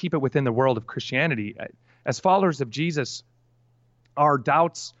 let's just keep it within the world of Christianity. As followers of Jesus, our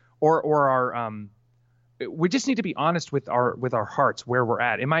doubts or our we just need to be honest with our hearts, where we're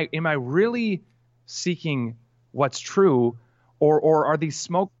at. Am I really seeking what's true, or are these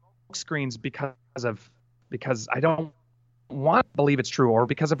smoke screens because I don't want to believe it's true, or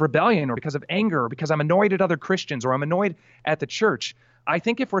because of rebellion, or because of anger, or because I'm annoyed at other Christians, or I'm annoyed at the church? I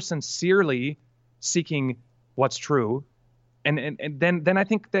think if we're sincerely seeking what's true, and then I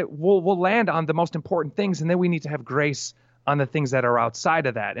think that we'll land on the most important things, and then we need to have grace on the things that are outside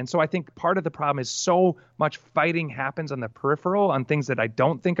of that. And so I think part of the problem is so much fighting happens on the peripheral on things that I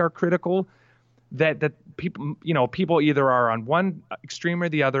don't think are critical, that people either are on one extreme or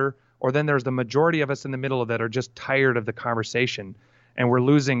the other, or then there's the majority of us in the middle that are just tired of the conversation, and we're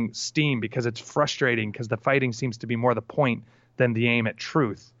losing steam because it's frustrating, because the fighting seems to be more the point than the aim at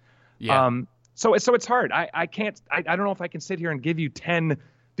truth. Yeah. So it's hard. I don't know if I can sit here and give you 10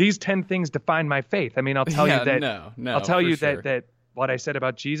 things define my faith. I mean, I'll tell you that. I'll tell you that what I said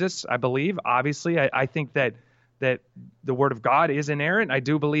about Jesus, I believe. Obviously, I think that the Word of God is inerrant. I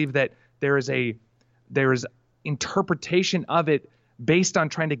do believe that there is interpretation of it based on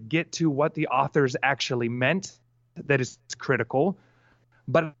trying to get to what the authors actually meant that is critical.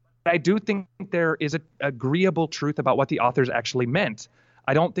 But I do think there is an agreeable truth about what the authors actually meant.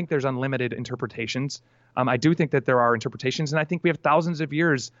 I don't think there's unlimited interpretations. I do think that there are interpretations, and I think we have thousands of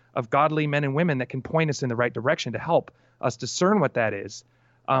years of godly men and women that can point us in the right direction to help us discern what that is.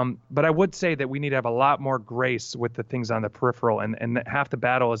 But I would say that we need to have a lot more grace with the things on the peripheral, and half the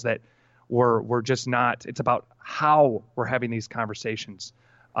battle is that we're just not. It's about how we're having these conversations,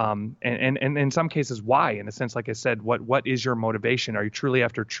 and in some cases why. In a sense, like I said, what is your motivation? Are you truly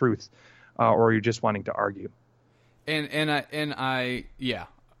after truth, or are you just wanting to argue? Yeah.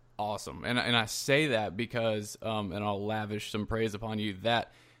 Awesome. And I say that because, and I'll lavish some praise upon you,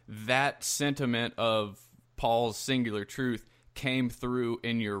 that sentiment of Paul's singular truth came through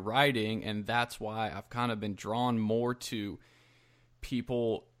in your writing, and that's why I've kind of been drawn more to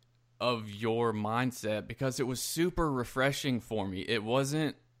people of your mindset, because it was super refreshing for me. It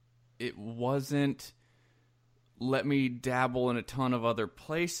wasn't let me dabble in a ton of other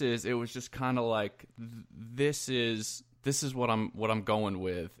places. It was just kind of like, this is what I'm going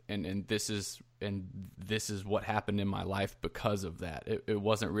with, and this is what happened in my life because of that. It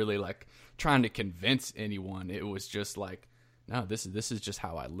wasn't really like trying to convince anyone. It was just like, no, this is just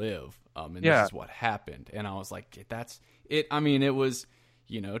how I live, and Yeah. this is what happened. And I was like, that's it. I mean, it was,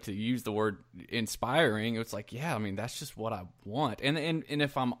 to use the word inspiring, it's like, yeah, I mean, that's just what I want. And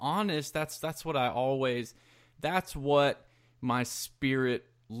if I'm honest, that's what my spirit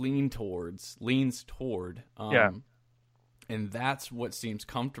leans toward. Yeah. And that's what seems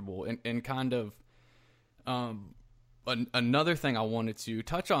comfortable and kind of, another thing I wanted to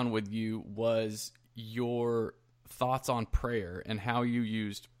touch on with you was your thoughts on prayer and how you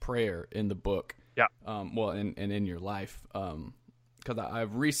used prayer in the book. Yeah. And in your life. Because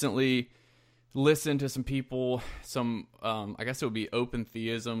I've recently listened to some people, I guess it would be open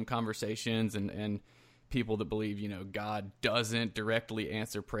theism conversations and people that believe, God doesn't directly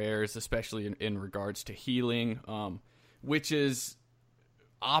answer prayers, especially in regards to healing, which is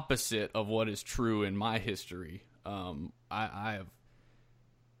opposite of what is true in my history. I have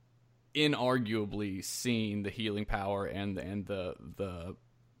inarguably seen the healing power and the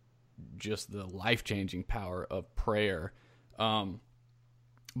just the life-changing power of prayer.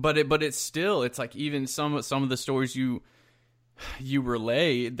 But it's still, it's like even some of the stories you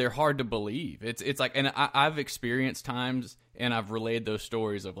relay, they're hard to believe. It's like, and I've experienced times and I've relayed those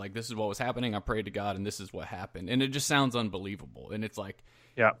stories of like, this is what was happening. I prayed to God and this is what happened. And it just sounds unbelievable. And it's like,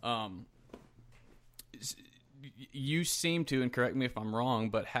 Yeah. You seem to, and correct me if I'm wrong,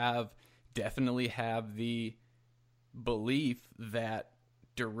 but definitely have the belief that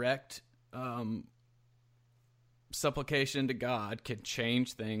direct supplication to God can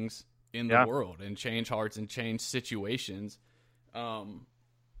change things in the world and change hearts and change situations. I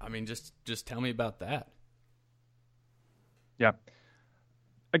mean, just tell me about that. Yeah.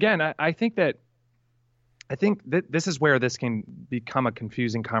 Again, I think that this is where this can become a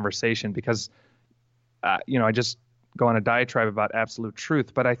confusing conversation because, I just go on a diatribe about absolute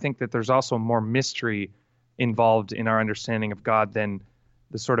truth, but I think that there's also more mystery involved in our understanding of God than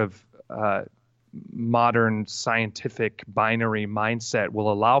the sort of modern scientific binary mindset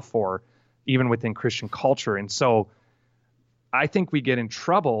will allow for, even within Christian culture. And so I think we get in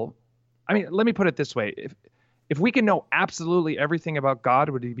trouble. I mean, let me put it this way. If we can know absolutely everything about God,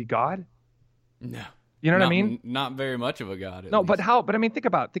 would he be God? No. You know what I mean? Not very much of a God. No, but how? But I mean, think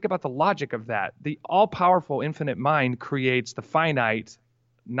about the logic of that. The all-powerful, infinite mind creates the finite,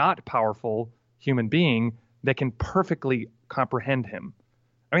 not powerful human being that can perfectly comprehend him.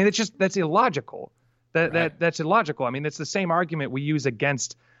 I mean, that's illogical. That's illogical. I mean, it's the same argument we use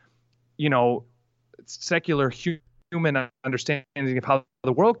against, secular human understanding of how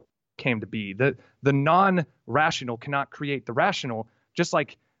the world came to be. The non-rational cannot create the rational, just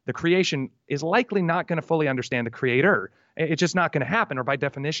like the creation is likely not going to fully understand the creator. It's just not going to happen, or by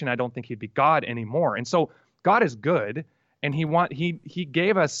definition, I don't think he'd be God anymore. And so God is good, and he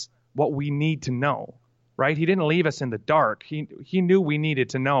gave us what we need to know, right? He didn't leave us in the dark. He knew we needed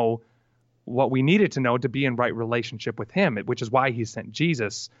to know what we needed to know to be in right relationship with him, which is why he sent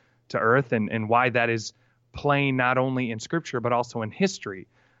Jesus to earth and why that is plain not only in scripture, but also in history,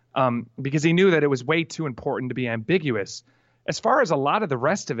 because he knew that it was way too important to be ambiguous. As far as a lot of the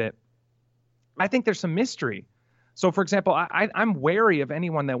rest of it, I think there's some mystery. So, for example, I'm wary of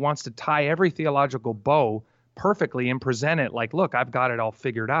anyone that wants to tie every theological bow perfectly and present it like, look, I've got it all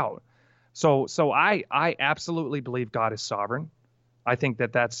figured out. So I absolutely believe God is sovereign. I think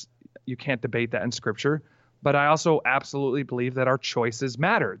that's, you can't debate that in scripture. But I also absolutely believe that our choices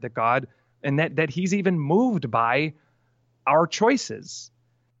matter, that God, and that he's even moved by our choices.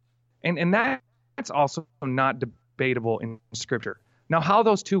 And that's also not debatable in scripture. Now, how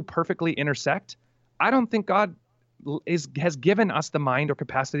those two perfectly intersect, I don't think God has given us the mind or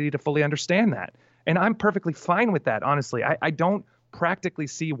capacity to fully understand that. And I'm perfectly fine with that, honestly. I don't practically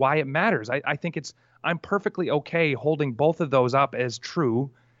see why it matters. I think I'm perfectly okay holding both of those up as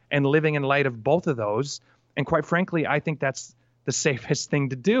true and living in light of both of those. And quite frankly, I think that's the safest thing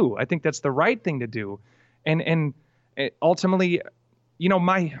to do. I think that's the right thing to do. And ultimately,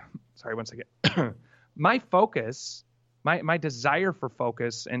 sorry, one second. My focus, my desire for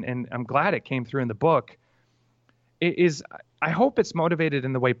focus, and I'm glad it came through in the book, is I hope it's motivated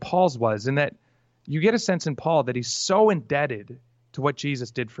in the way Paul's was, in that you get a sense in Paul that he's so indebted to what Jesus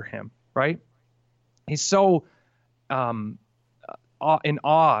did for him, right? He's so in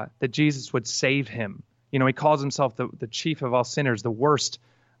awe that Jesus would save him. He calls himself the chief of all sinners, the worst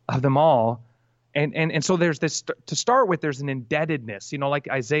of them all. And so there's this, to start with, there's an indebtedness, like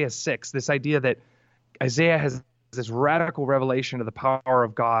Isaiah 6, this idea that Isaiah has this radical revelation of the power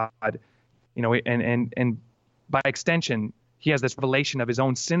of God, and by extension, he has this revelation of his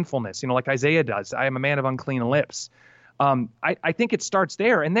own sinfulness, like Isaiah does. I am a man of unclean lips. I think it starts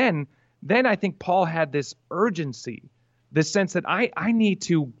there. And then I think Paul had this urgency this sense that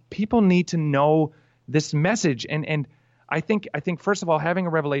people need to know this message. And I think first of all, having a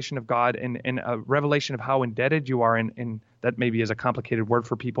revelation of God and a revelation of how indebted you are, and that maybe is a complicated word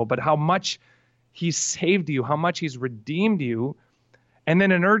for people, but how much he's saved you, how much he's redeemed you, and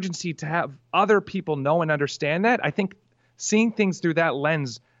then an urgency to have other people know and understand that. I think seeing things through that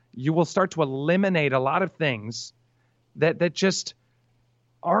lens, you will start to eliminate a lot of things that just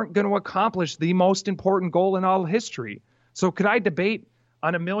aren't going to accomplish the most important goal in all history. So could I debate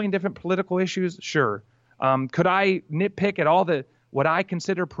on a million different political issues? Sure. Could I nitpick at all what I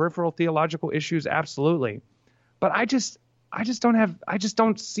consider peripheral theological issues? Absolutely. But I just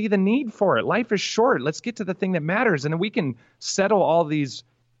don't see the need for it. Life is short. Let's get to the thing that matters. And then we can settle all these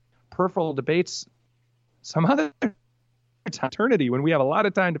peripheral debates some other eternity when we have a lot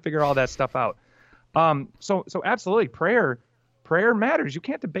of time to figure all that stuff out. So absolutely, prayer matters. You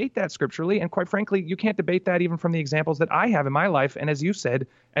can't debate that scripturally, and quite frankly, you can't debate that even from the examples that I have in my life, and as you said,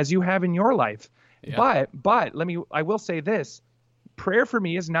 as you have in your life. Yeah. But I will say this: prayer for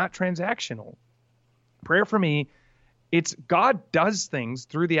me is not transactional. Prayer for me, it's God does things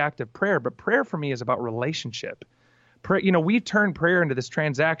through the act of prayer, but prayer for me is about relationship. We've turned prayer into this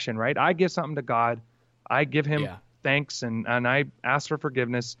transaction, right? I give something to God, I give him thanks, and I ask for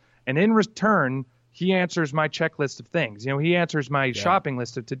forgiveness, and in return, he answers my checklist of things. He answers my shopping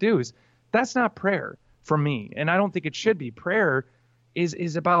list of to-dos. That's not prayer for me, and I don't think it should be. Prayer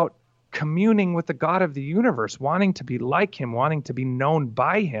is about communing with the God of the universe, wanting to be like him, wanting to be known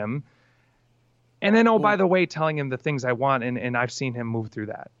by him, and then, by the way, telling him the things I want, and I've seen him move through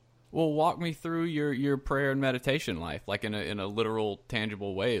that. Well, walk me through your prayer and meditation life, like in a literal,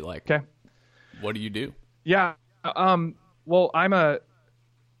 tangible way. Like, okay, what do you do? Yeah, well,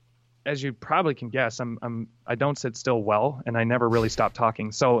 as you probably can guess, I don't sit still well, and I never really stop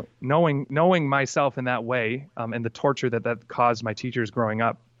talking. So knowing myself in that way, and the torture that caused my teachers growing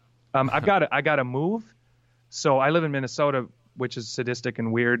up, I got to move. So I live in Minnesota, which is sadistic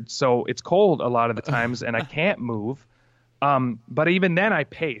and weird. So it's cold a lot of the times, and I can't move. But even then I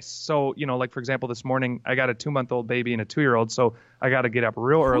pace. So, like for example, this morning I got a 2-month-old baby and a 2-year-old. So I got to get up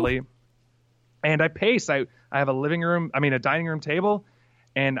real early, and I pace. I have a dining room table,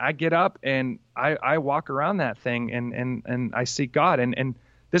 and I get up and I walk around that thing and I seek God. And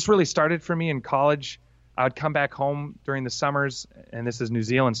this really started for me in college. I would come back home during the summers, and this is New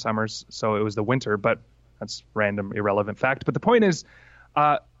Zealand summers, so it was the winter, but that's random, irrelevant fact. But the point is,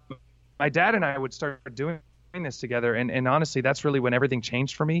 my dad and I would start doing this together. And honestly, that's really when everything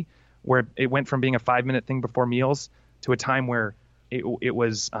changed for me, where it went from being a 5-minute thing before meals to a time where it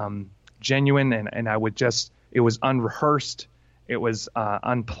was genuine, and it was unrehearsed. It was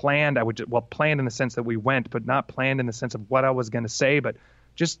unplanned. Planned in the sense that we went, but not planned in the sense of what I was going to say, but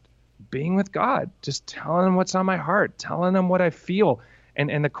just being with God, just telling him what's on my heart, telling him what I feel.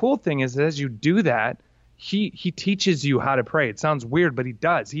 And the cool thing is that as you do that, he teaches you how to pray. It sounds weird, but he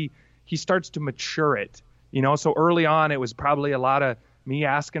does. He starts to mature it. So early on, it was probably a lot of me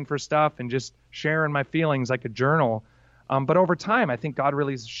asking for stuff and just sharing my feelings like a journal. But over time, I think God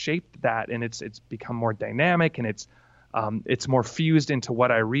really shaped that, and it's become more dynamic, and it's more fused into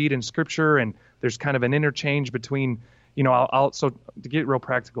what I read in Scripture, and there's kind of an interchange between, so to get real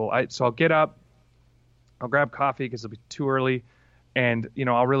practical, I'll get up, I'll grab coffee because it'll be too early, and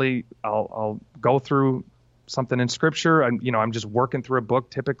I'll go through something in Scripture, and I'm just working through a book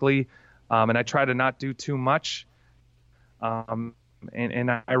typically, and I try to not do too much, and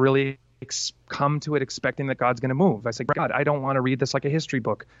I really come to it expecting that God's going to move. I say, God, I don't want to read this like a history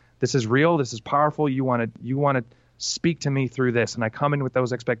book. This is real. This is powerful. You want to speak to me through this, and I come in with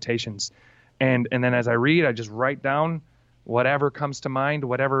those expectations, and then as I read, I just write down whatever comes to mind,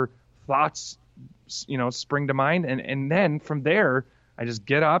 whatever thoughts spring to mind, and then from there I just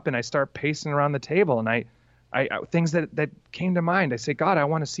get up and I start pacing around the table, and I things that came to mind, I say, God, I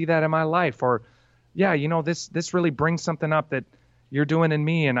want to see that in my life, or this really brings something up that you're doing in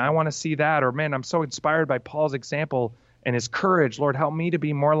me, and I want to see that, or man, I'm so inspired by Paul's example and his courage. Lord, help me to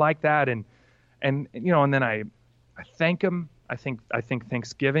be more like that, and then I thank him. I think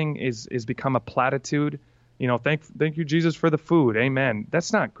Thanksgiving is become a platitude. Thank you, Jesus, for the food. Amen.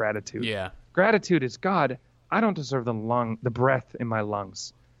 That's not gratitude. Yeah. Gratitude is, God, I don't deserve the breath in my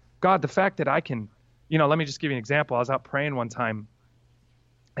lungs. God, the fact that I can, let me just give you an example. I was out praying one time,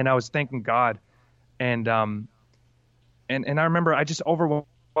 and I was thanking God, and I remember I just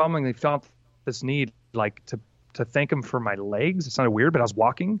overwhelmingly felt this need, like to thank him for my legs. It sounded weird, but I was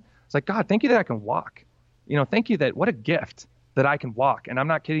walking. It's like, God, thank you that I can walk. Thank you what a gift that I can walk. And I'm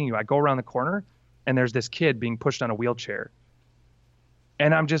not kidding you. I go around the corner and there's this kid being pushed on a wheelchair.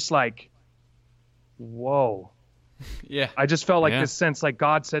 And I'm just like, whoa, Yeah. I just felt like this sense, like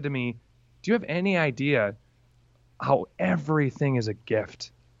God said to me, do you have any idea how everything is a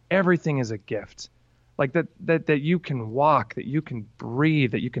gift? Everything is a gift. Like that you can walk, that you can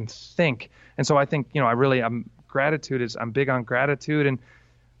breathe, that you can think. And so I think, I'm big on gratitude. And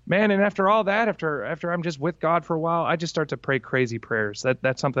man, and after all that, after I'm just with God for a while, I just start to pray crazy prayers.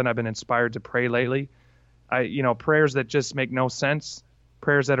 That's something I've been inspired to pray lately. Prayers that just make no sense,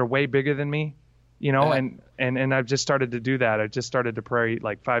 prayers that are way bigger than me, and I've just started to do that. I've just started to pray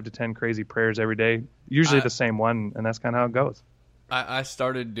like 5 to 10 crazy prayers every day, usually the same one, and that's kind of how it goes. I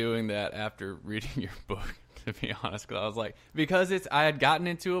started doing that after reading your book, to be honest, because I had gotten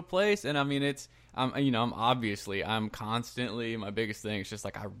into a place, and I mean, I'm constantly, my biggest thing is just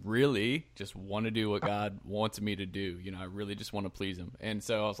like, I really just want to do what God wants me to do. I really just want to please him. And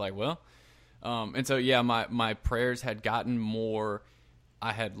so I was like, well, my prayers had gotten more,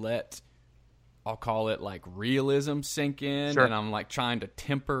 I had let, I'll call it like realism sink in. Sure. And I'm like trying to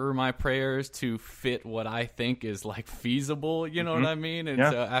temper my prayers to fit what I think is like feasible. You know what I mean? And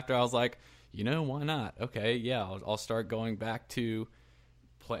so after I was like, why not? Okay. Yeah. I'll start going back to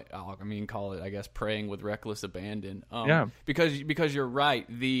call it, I guess, praying with reckless abandon. Because you're right.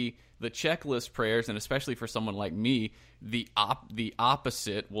 The checklist prayers, and especially for someone like me, the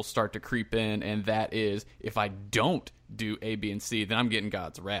opposite will start to creep in, and that is, if I don't do A, B, and C, then I'm getting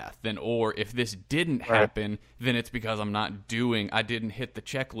God's wrath. Or if this didn't happen, then it's because I didn't hit the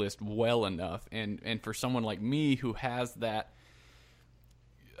checklist well enough. And for someone like me who has that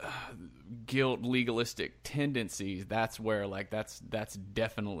guilt, legalistic tendencies, that's where that's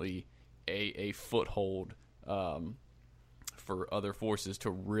definitely a foothold for other forces to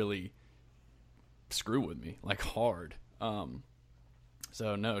really screw with me, like hard.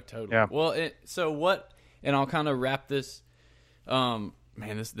 So no, totally. Yeah. Well, so what? And I'll kind of wrap this.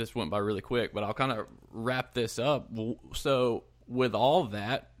 This went by really quick, but I'll kind of wrap this up. So with all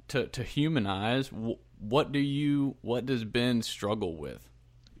that, to humanize, what does Ben struggle with?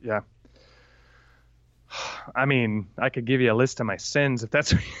 Yeah. I mean, I could give you a list of my sins if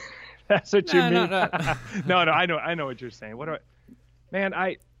that's what you mean. No, I know what you're saying.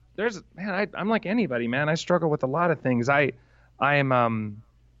 I'm like anybody, man. I struggle with a lot of things. I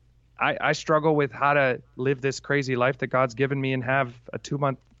struggle with how to live this crazy life that God's given me and have a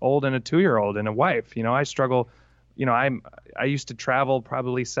 2-month-old and a 2-year-old and a wife. I struggle. I used to travel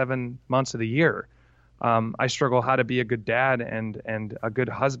probably 7 months of the year. I struggle how to be a good dad and a good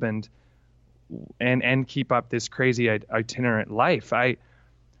husband and keep up this crazy itinerant life. I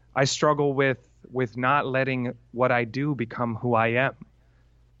struggle with not letting what I do become who I am.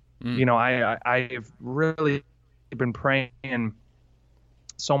 I've really been praying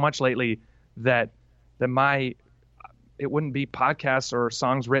so much lately that it wouldn't be podcasts or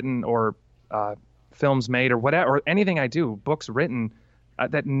songs written or films made or whatever, or anything I do, books written,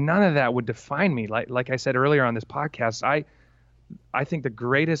 that none of that would define me. Like I said earlier on this podcast, I think the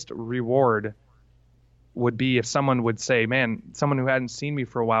greatest reward would be if someone would say, man, someone who hadn't seen me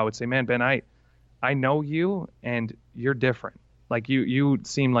for a while would say, man, Ben, I know you and you're different. Like you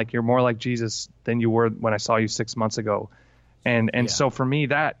seem like you're more like Jesus than you were when I saw you 6 months ago. So for me,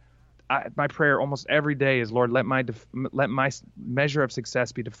 my prayer almost every day is, Lord, let my measure of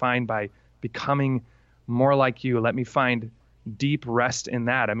success be defined by becoming more like you. Let me find deep rest in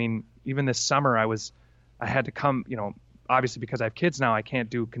that. I mean, even this summer I had to come, obviously because I have kids now, I can't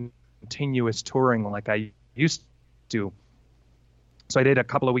do continuous touring like I used to. So I did a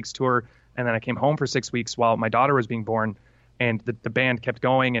couple of weeks tour, and then I came home for 6 weeks while my daughter was being born, and the band kept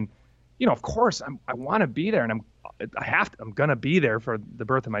going. And, of course I want to be there, and I'm going to be there for the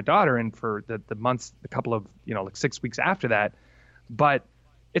birth of my daughter and for the months, a couple of, like 6 weeks after that. But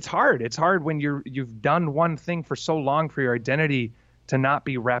it's hard. It's hard when you've done one thing for so long for your identity to not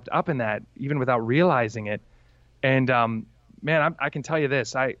be wrapped up in that, even without realizing it. And, man, I can tell you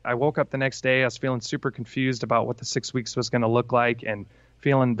this. I woke up the next day. I was feeling super confused about what the 6 weeks was going to look like and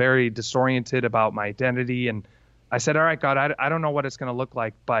feeling very disoriented about my identity. And I said, all right, God, I don't know what it's going to look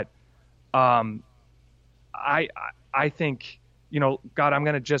like, but I think, God, I'm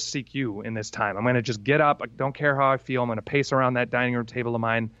going to just seek you in this time. I'm going to just get up. I don't care how I feel. I'm going to pace around that dining room table of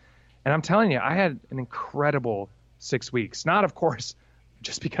mine. And I'm telling you, I had an incredible 6 weeks. Not, of course,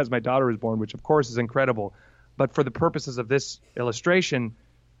 just because my daughter was born, which of course is incredible, but for the purposes of this illustration,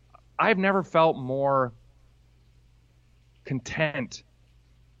 I've never felt more content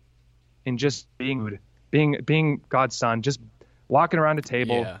in just being God's son, just walking around a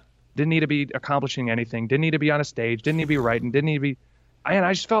table. Yeah. Didn't need to be accomplishing anything. Didn't need to be on a stage. Didn't need to be writing. Didn't need to be.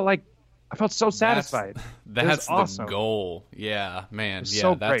 I just felt like I felt so satisfied. That's awesome. The goal. Yeah, man. Yeah,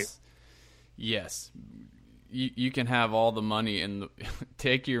 so great. Yes. you can have all the money and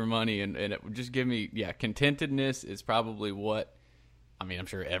take your money and it would just give me, contentedness is probably what, I mean, I'm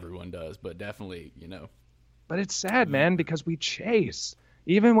sure everyone does, but definitely, But it's sad, man, because we chase.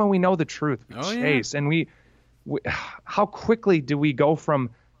 Even when we know the truth, we chase. And we how quickly do we go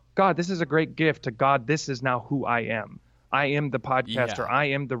from, God, this is a great gift, to God, this is now who I am. I am the podcaster. I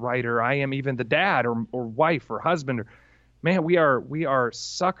am the writer. I am even the dad or wife or husband. Man, we are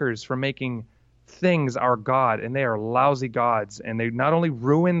suckers for making things our God, and they are lousy gods. And they not only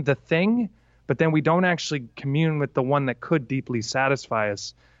ruin the thing, but then we don't actually commune with the one that could deeply satisfy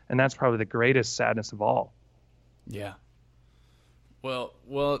us. And that's probably the greatest sadness of all. Yeah. Well,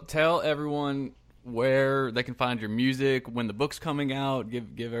 tell everyone where they can find your music, when the book's coming out. Give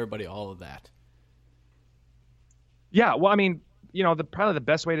everybody all of that. Yeah, well, I mean, probably the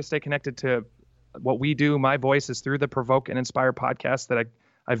best way to stay connected to what we do, my voice, is through the Provoke and Inspire podcast that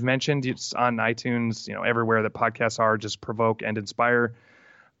I've mentioned. It's on iTunes, everywhere that podcasts are, just Provoke and Inspire.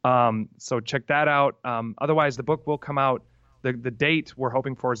 So check that out. Otherwise, the book will come out. The date we're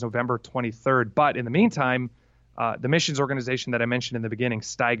hoping for is November 23rd. But in the meantime, the missions organization that I mentioned in the beginning,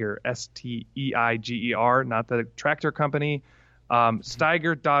 Steiger, Steiger, not the tractor company,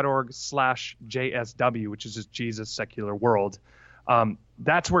 steiger.org/JSW, which is just Jesus Secular World.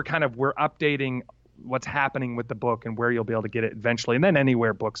 That's where we're updating what's happening with the book and where you'll be able to get it eventually. And then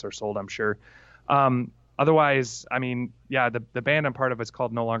anywhere books are sold, I'm sure. Otherwise, I mean, the band I'm part of is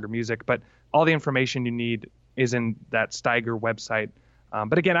called No Longer Music, but all the information you need is in that Steiger website.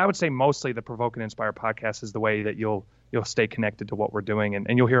 But again, I would say mostly the Provoke and Inspire podcast is the way that you'll stay connected to what we're doing,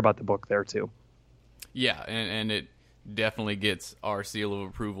 and you'll hear about the book there too. Yeah, and it definitely gets our seal of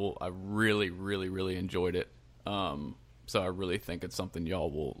approval. I really, really, really enjoyed it. So I really think it's something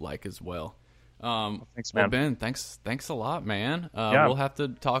y'all will like as well. Thanks, man. Well, Ben, thanks a lot, man. We'll have to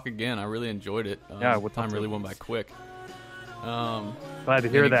talk again. I really enyed it. Time really went by quick. Glad to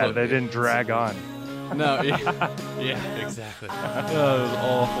hear that. They didn't drag on. No, yeah, exactly. That was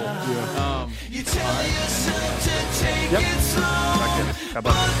awful. Yeah. You tell yourself to take it slow,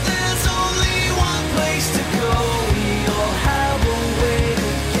 but there's only one place to go. We all have a way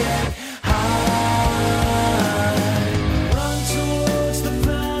to get high. Run towards the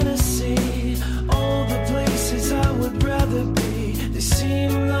fantasy, all the places I would rather be. They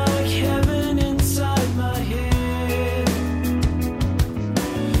seem like heaven inside my head.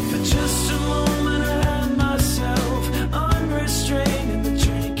 For just a moment I had myself unrestrained, and the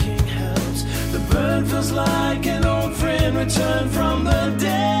drinking helps. The burn feels like an old friend returned from the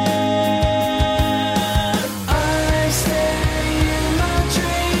dead. I stay in my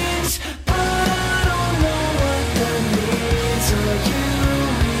dreams, but I don't know what that means. Are you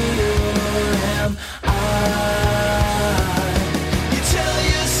real or am I? You tell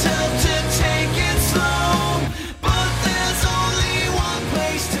yourself to take it slow, but there's only one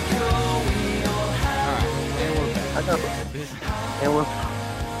place to go. We all have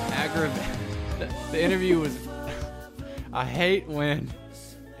The interview was. I hate when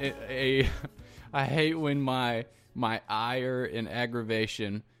my ire and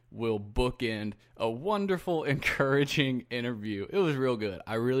aggravation will bookend a wonderful, encouraging interview. It was real good.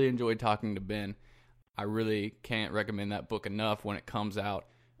 I really enjoyed talking to Ben. I really can't recommend that book enough when it comes out.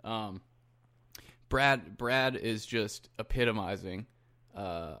 Brad is just epitomizing.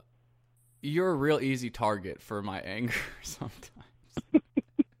 You're a real easy target for my anger sometimes.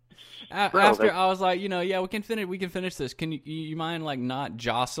 After I was like, we can finish this. Can you mind not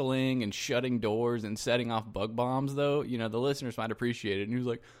jostling and shutting doors and setting off bug bombs though? The listeners might appreciate it. And he was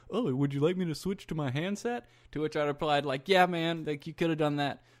like, "Oh, would you like me to switch to my handset?" To which I replied, "Yeah, man, you could have done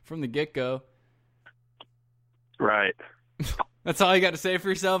that from the get go." Right. That's all you got to say for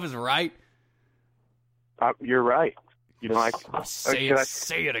yourself is right. You're right. Say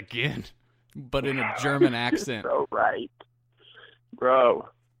it again, but in a German accent. So right, bro.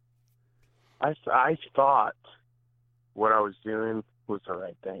 I thought what I was doing was the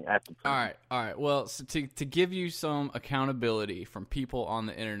right thing at the time. All right. Well, so to give you some accountability from people on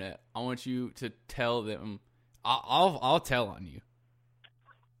the internet, I want you to tell them. I'll tell on you.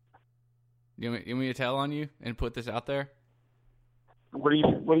 You want me to tell on you and put this out there? What are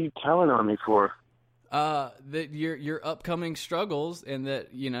you telling on me for? That your upcoming struggles, and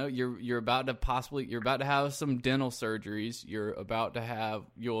that you're about to have some dental surgeries.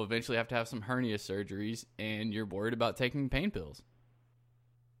 You'll eventually have to have some hernia surgeries, and you're worried about taking pain pills.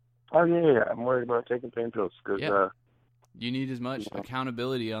 Oh yeah, I'm worried about taking pain pills because you need as much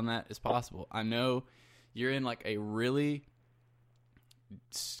accountability on that as possible. I know you're in a really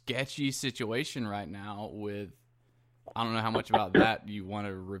sketchy situation right now with. I don't know how much about that you want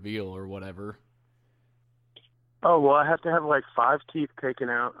to reveal or whatever. Oh, well, I have to have like 5 teeth taken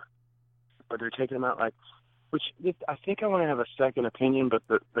out, but they're taking them out I think I want to have a second opinion, but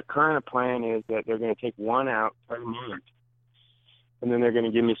the current plan is that they're going to take 1 out per month, and then they're going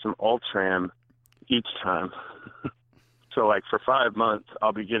to give me some Ultram each time. So like for 5 months,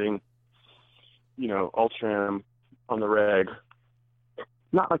 I'll be getting, Ultram on the reg.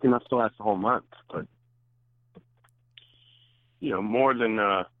 Not like enough to last the whole month, but more than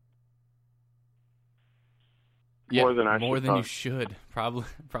more than you should. Probably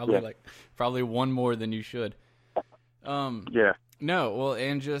yeah. probably 1 more than you should. Yeah. No, well,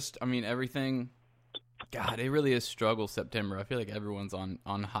 and just everything. God, it really is struggle September. I feel like everyone's on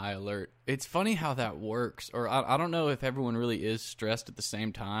high alert. It's funny how that works, or I don't know if everyone really is stressed at the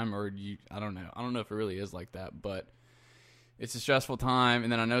same time, or I don't know. I don't know if it really is like that, but it's a stressful time.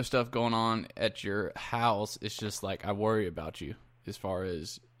 And then I know stuff going on at your house. It's just like I worry about you as far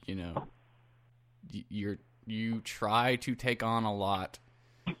as you try to take on a lot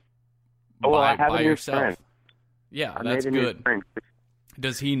by yourself. Friend. Yeah, that's good.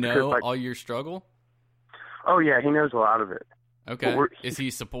 Does he know all your struggle? Oh, yeah, he knows a lot of it. Okay. Is he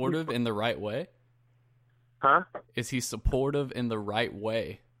supportive in the right way? Huh? Is he supportive in the right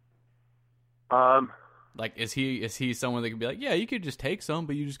way? Like, is he someone that could be like, yeah, you could just take some,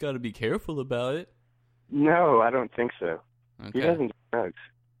 but you just got to be careful about it? No, I don't think so. Okay. He doesn't do drugs.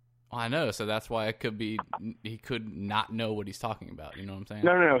 Well, I know, so that's why it could be he could not know what he's talking about. You know what I'm saying?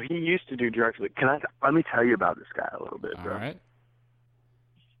 No, he used to do drugs. Let me tell you about this guy a little bit, bro. All right.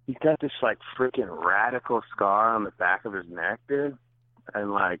 He's got this like freaking radical scar on the back of his neck, dude,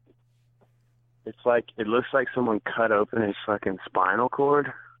 and it looks like someone cut open his fucking spinal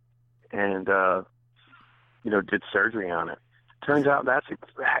cord, and did surgery on it. Turns out that's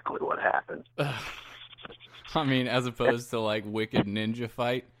exactly what happened. As opposed to like Wicked Ninja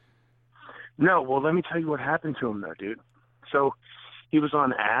Fight. No, well, let me tell you what happened to him, though, dude. So he was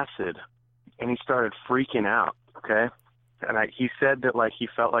on acid, and he started freaking out, okay? And he said that, he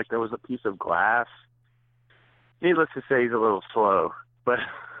felt like there was a piece of glass. Needless to say, he's a little slow, but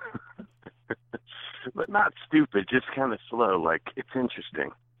but not stupid, just kind of slow. It's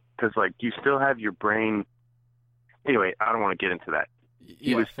interesting because, you still have your brain. Anyway, I don't want to get into that.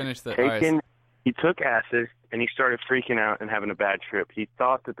 Finish that. He took acid, and he started freaking out and having a bad trip. He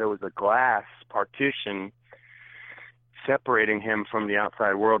thought that there was a glass partition separating him from the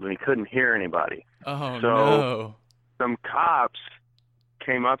outside world, and he couldn't hear anybody. Oh, no. Some cops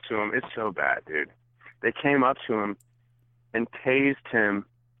came up to him. It's so bad, dude. They came up to him and tased him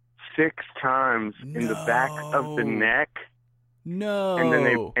 6 times in the back of the neck. No. And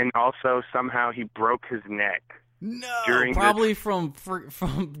then and also somehow he broke his neck. No. Probably from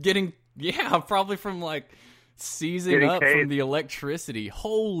getting... Yeah, probably from seizing up from the electricity.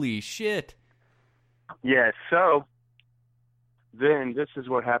 Holy shit. Yeah, so then this is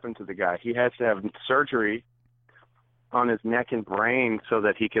what happened to the guy. He has to have surgery on his neck and brain so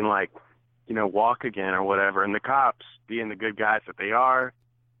that he can walk again or whatever. And the cops, being the good guys that they are,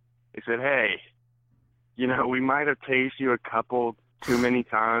 they said, hey, we might have tased you a couple too many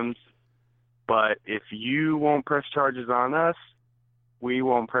times, but if you won't press charges on us, we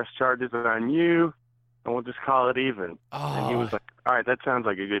won't press charges on you, and we'll just call it even. Oh. And he was like, all right, that sounds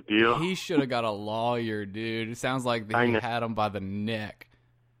like a good deal. He should have got a lawyer, dude. It sounds like he had him by the neck.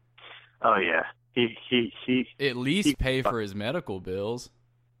 Oh, yeah. He at least pay for his medical bills.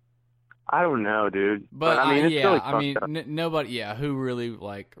 I don't know, dude. But it's nobody, who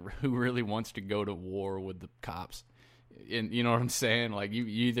really wants to go to war with the cops? And you know what I'm saying? You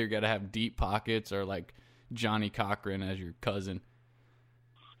either got to have deep pockets or Johnny Cochran as your cousin.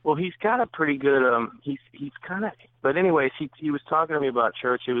 Well, he's got a pretty good, he's kind of, but anyways, he was talking to me about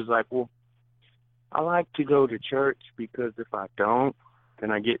church. He was like, well, I like to go to church because if I don't, then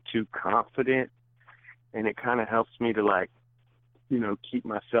I get too confident, and it kind of helps me to keep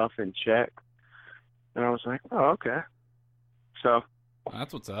myself in check. And I was like, oh, okay. So.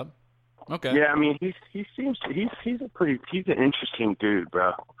 That's what's up. Okay. Yeah, he's an interesting dude,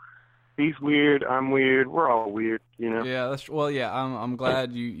 bro. He's weird. I'm weird. We're all weird, Yeah, I'm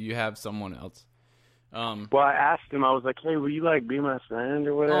glad you have someone else. Well, I asked him. I was like, "Hey, will you be my friend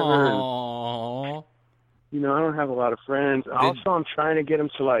or whatever?" Aww. And, I don't have a lot of friends. Also, I'm trying to get him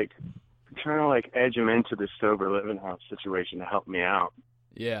to edge him into the sober living house situation to help me out.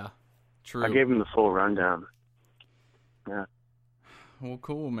 Yeah, true. I gave him the full rundown. Yeah. Well,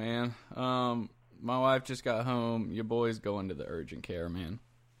 cool, man. My wife just got home. Your boy's going to the urgent care, man.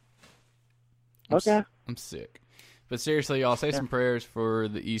 I'm sick. But seriously, y'all, say some prayers for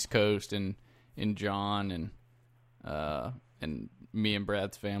the East Coast and John and me and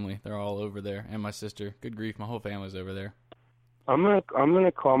Brad's family. They're all over there, and my sister. Good grief, my whole family's over there. I'm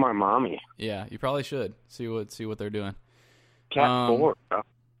gonna call my mommy. Yeah, you probably should see what they're doing. Cat 4, bro.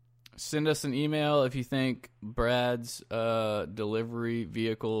 Send us an email if you think Brad's delivery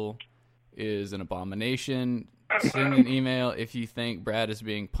vehicle is an abomination. Send an email if you think Brad is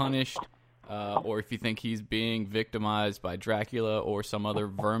being punished, or if you think he's being victimized by Dracula or some other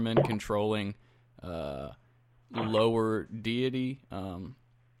vermin-controlling lower deity.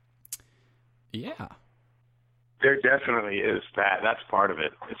 Yeah. There definitely is that. That's part of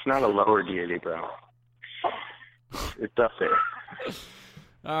it. It's not a lower deity, bro. It's up there.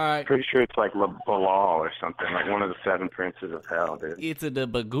 All right. Pretty sure it's like Balal or something, like one of the 7 princes of hell, dude. It's the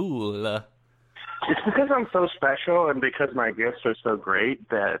Bagul. It's because I'm so special and because my gifts are so great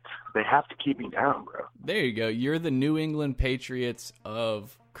that they have to keep me down, bro. There you go. You're the New England Patriots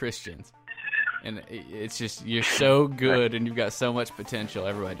of Christians. And it's just, you're so good and you've got so much potential.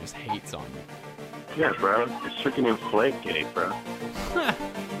 Everybody just hates on you. Yeah, bro. It's freaking inflate gate, bro.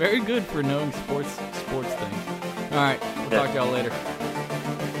 Very good for knowing sports things. All right. We'll talk to y'all later.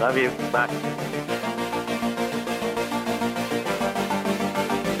 Love you. Bye.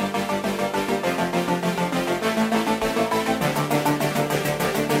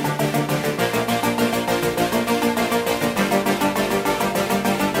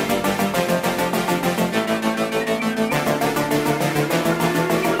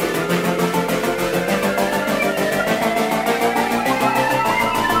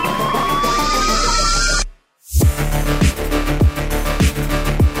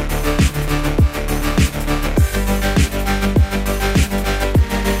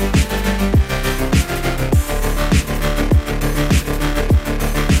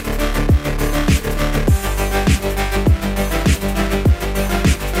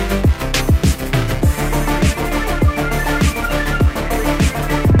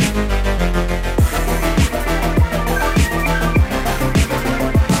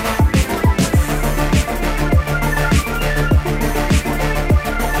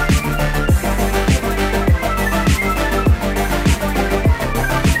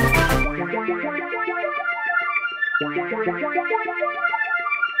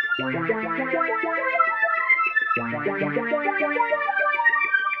 Wow.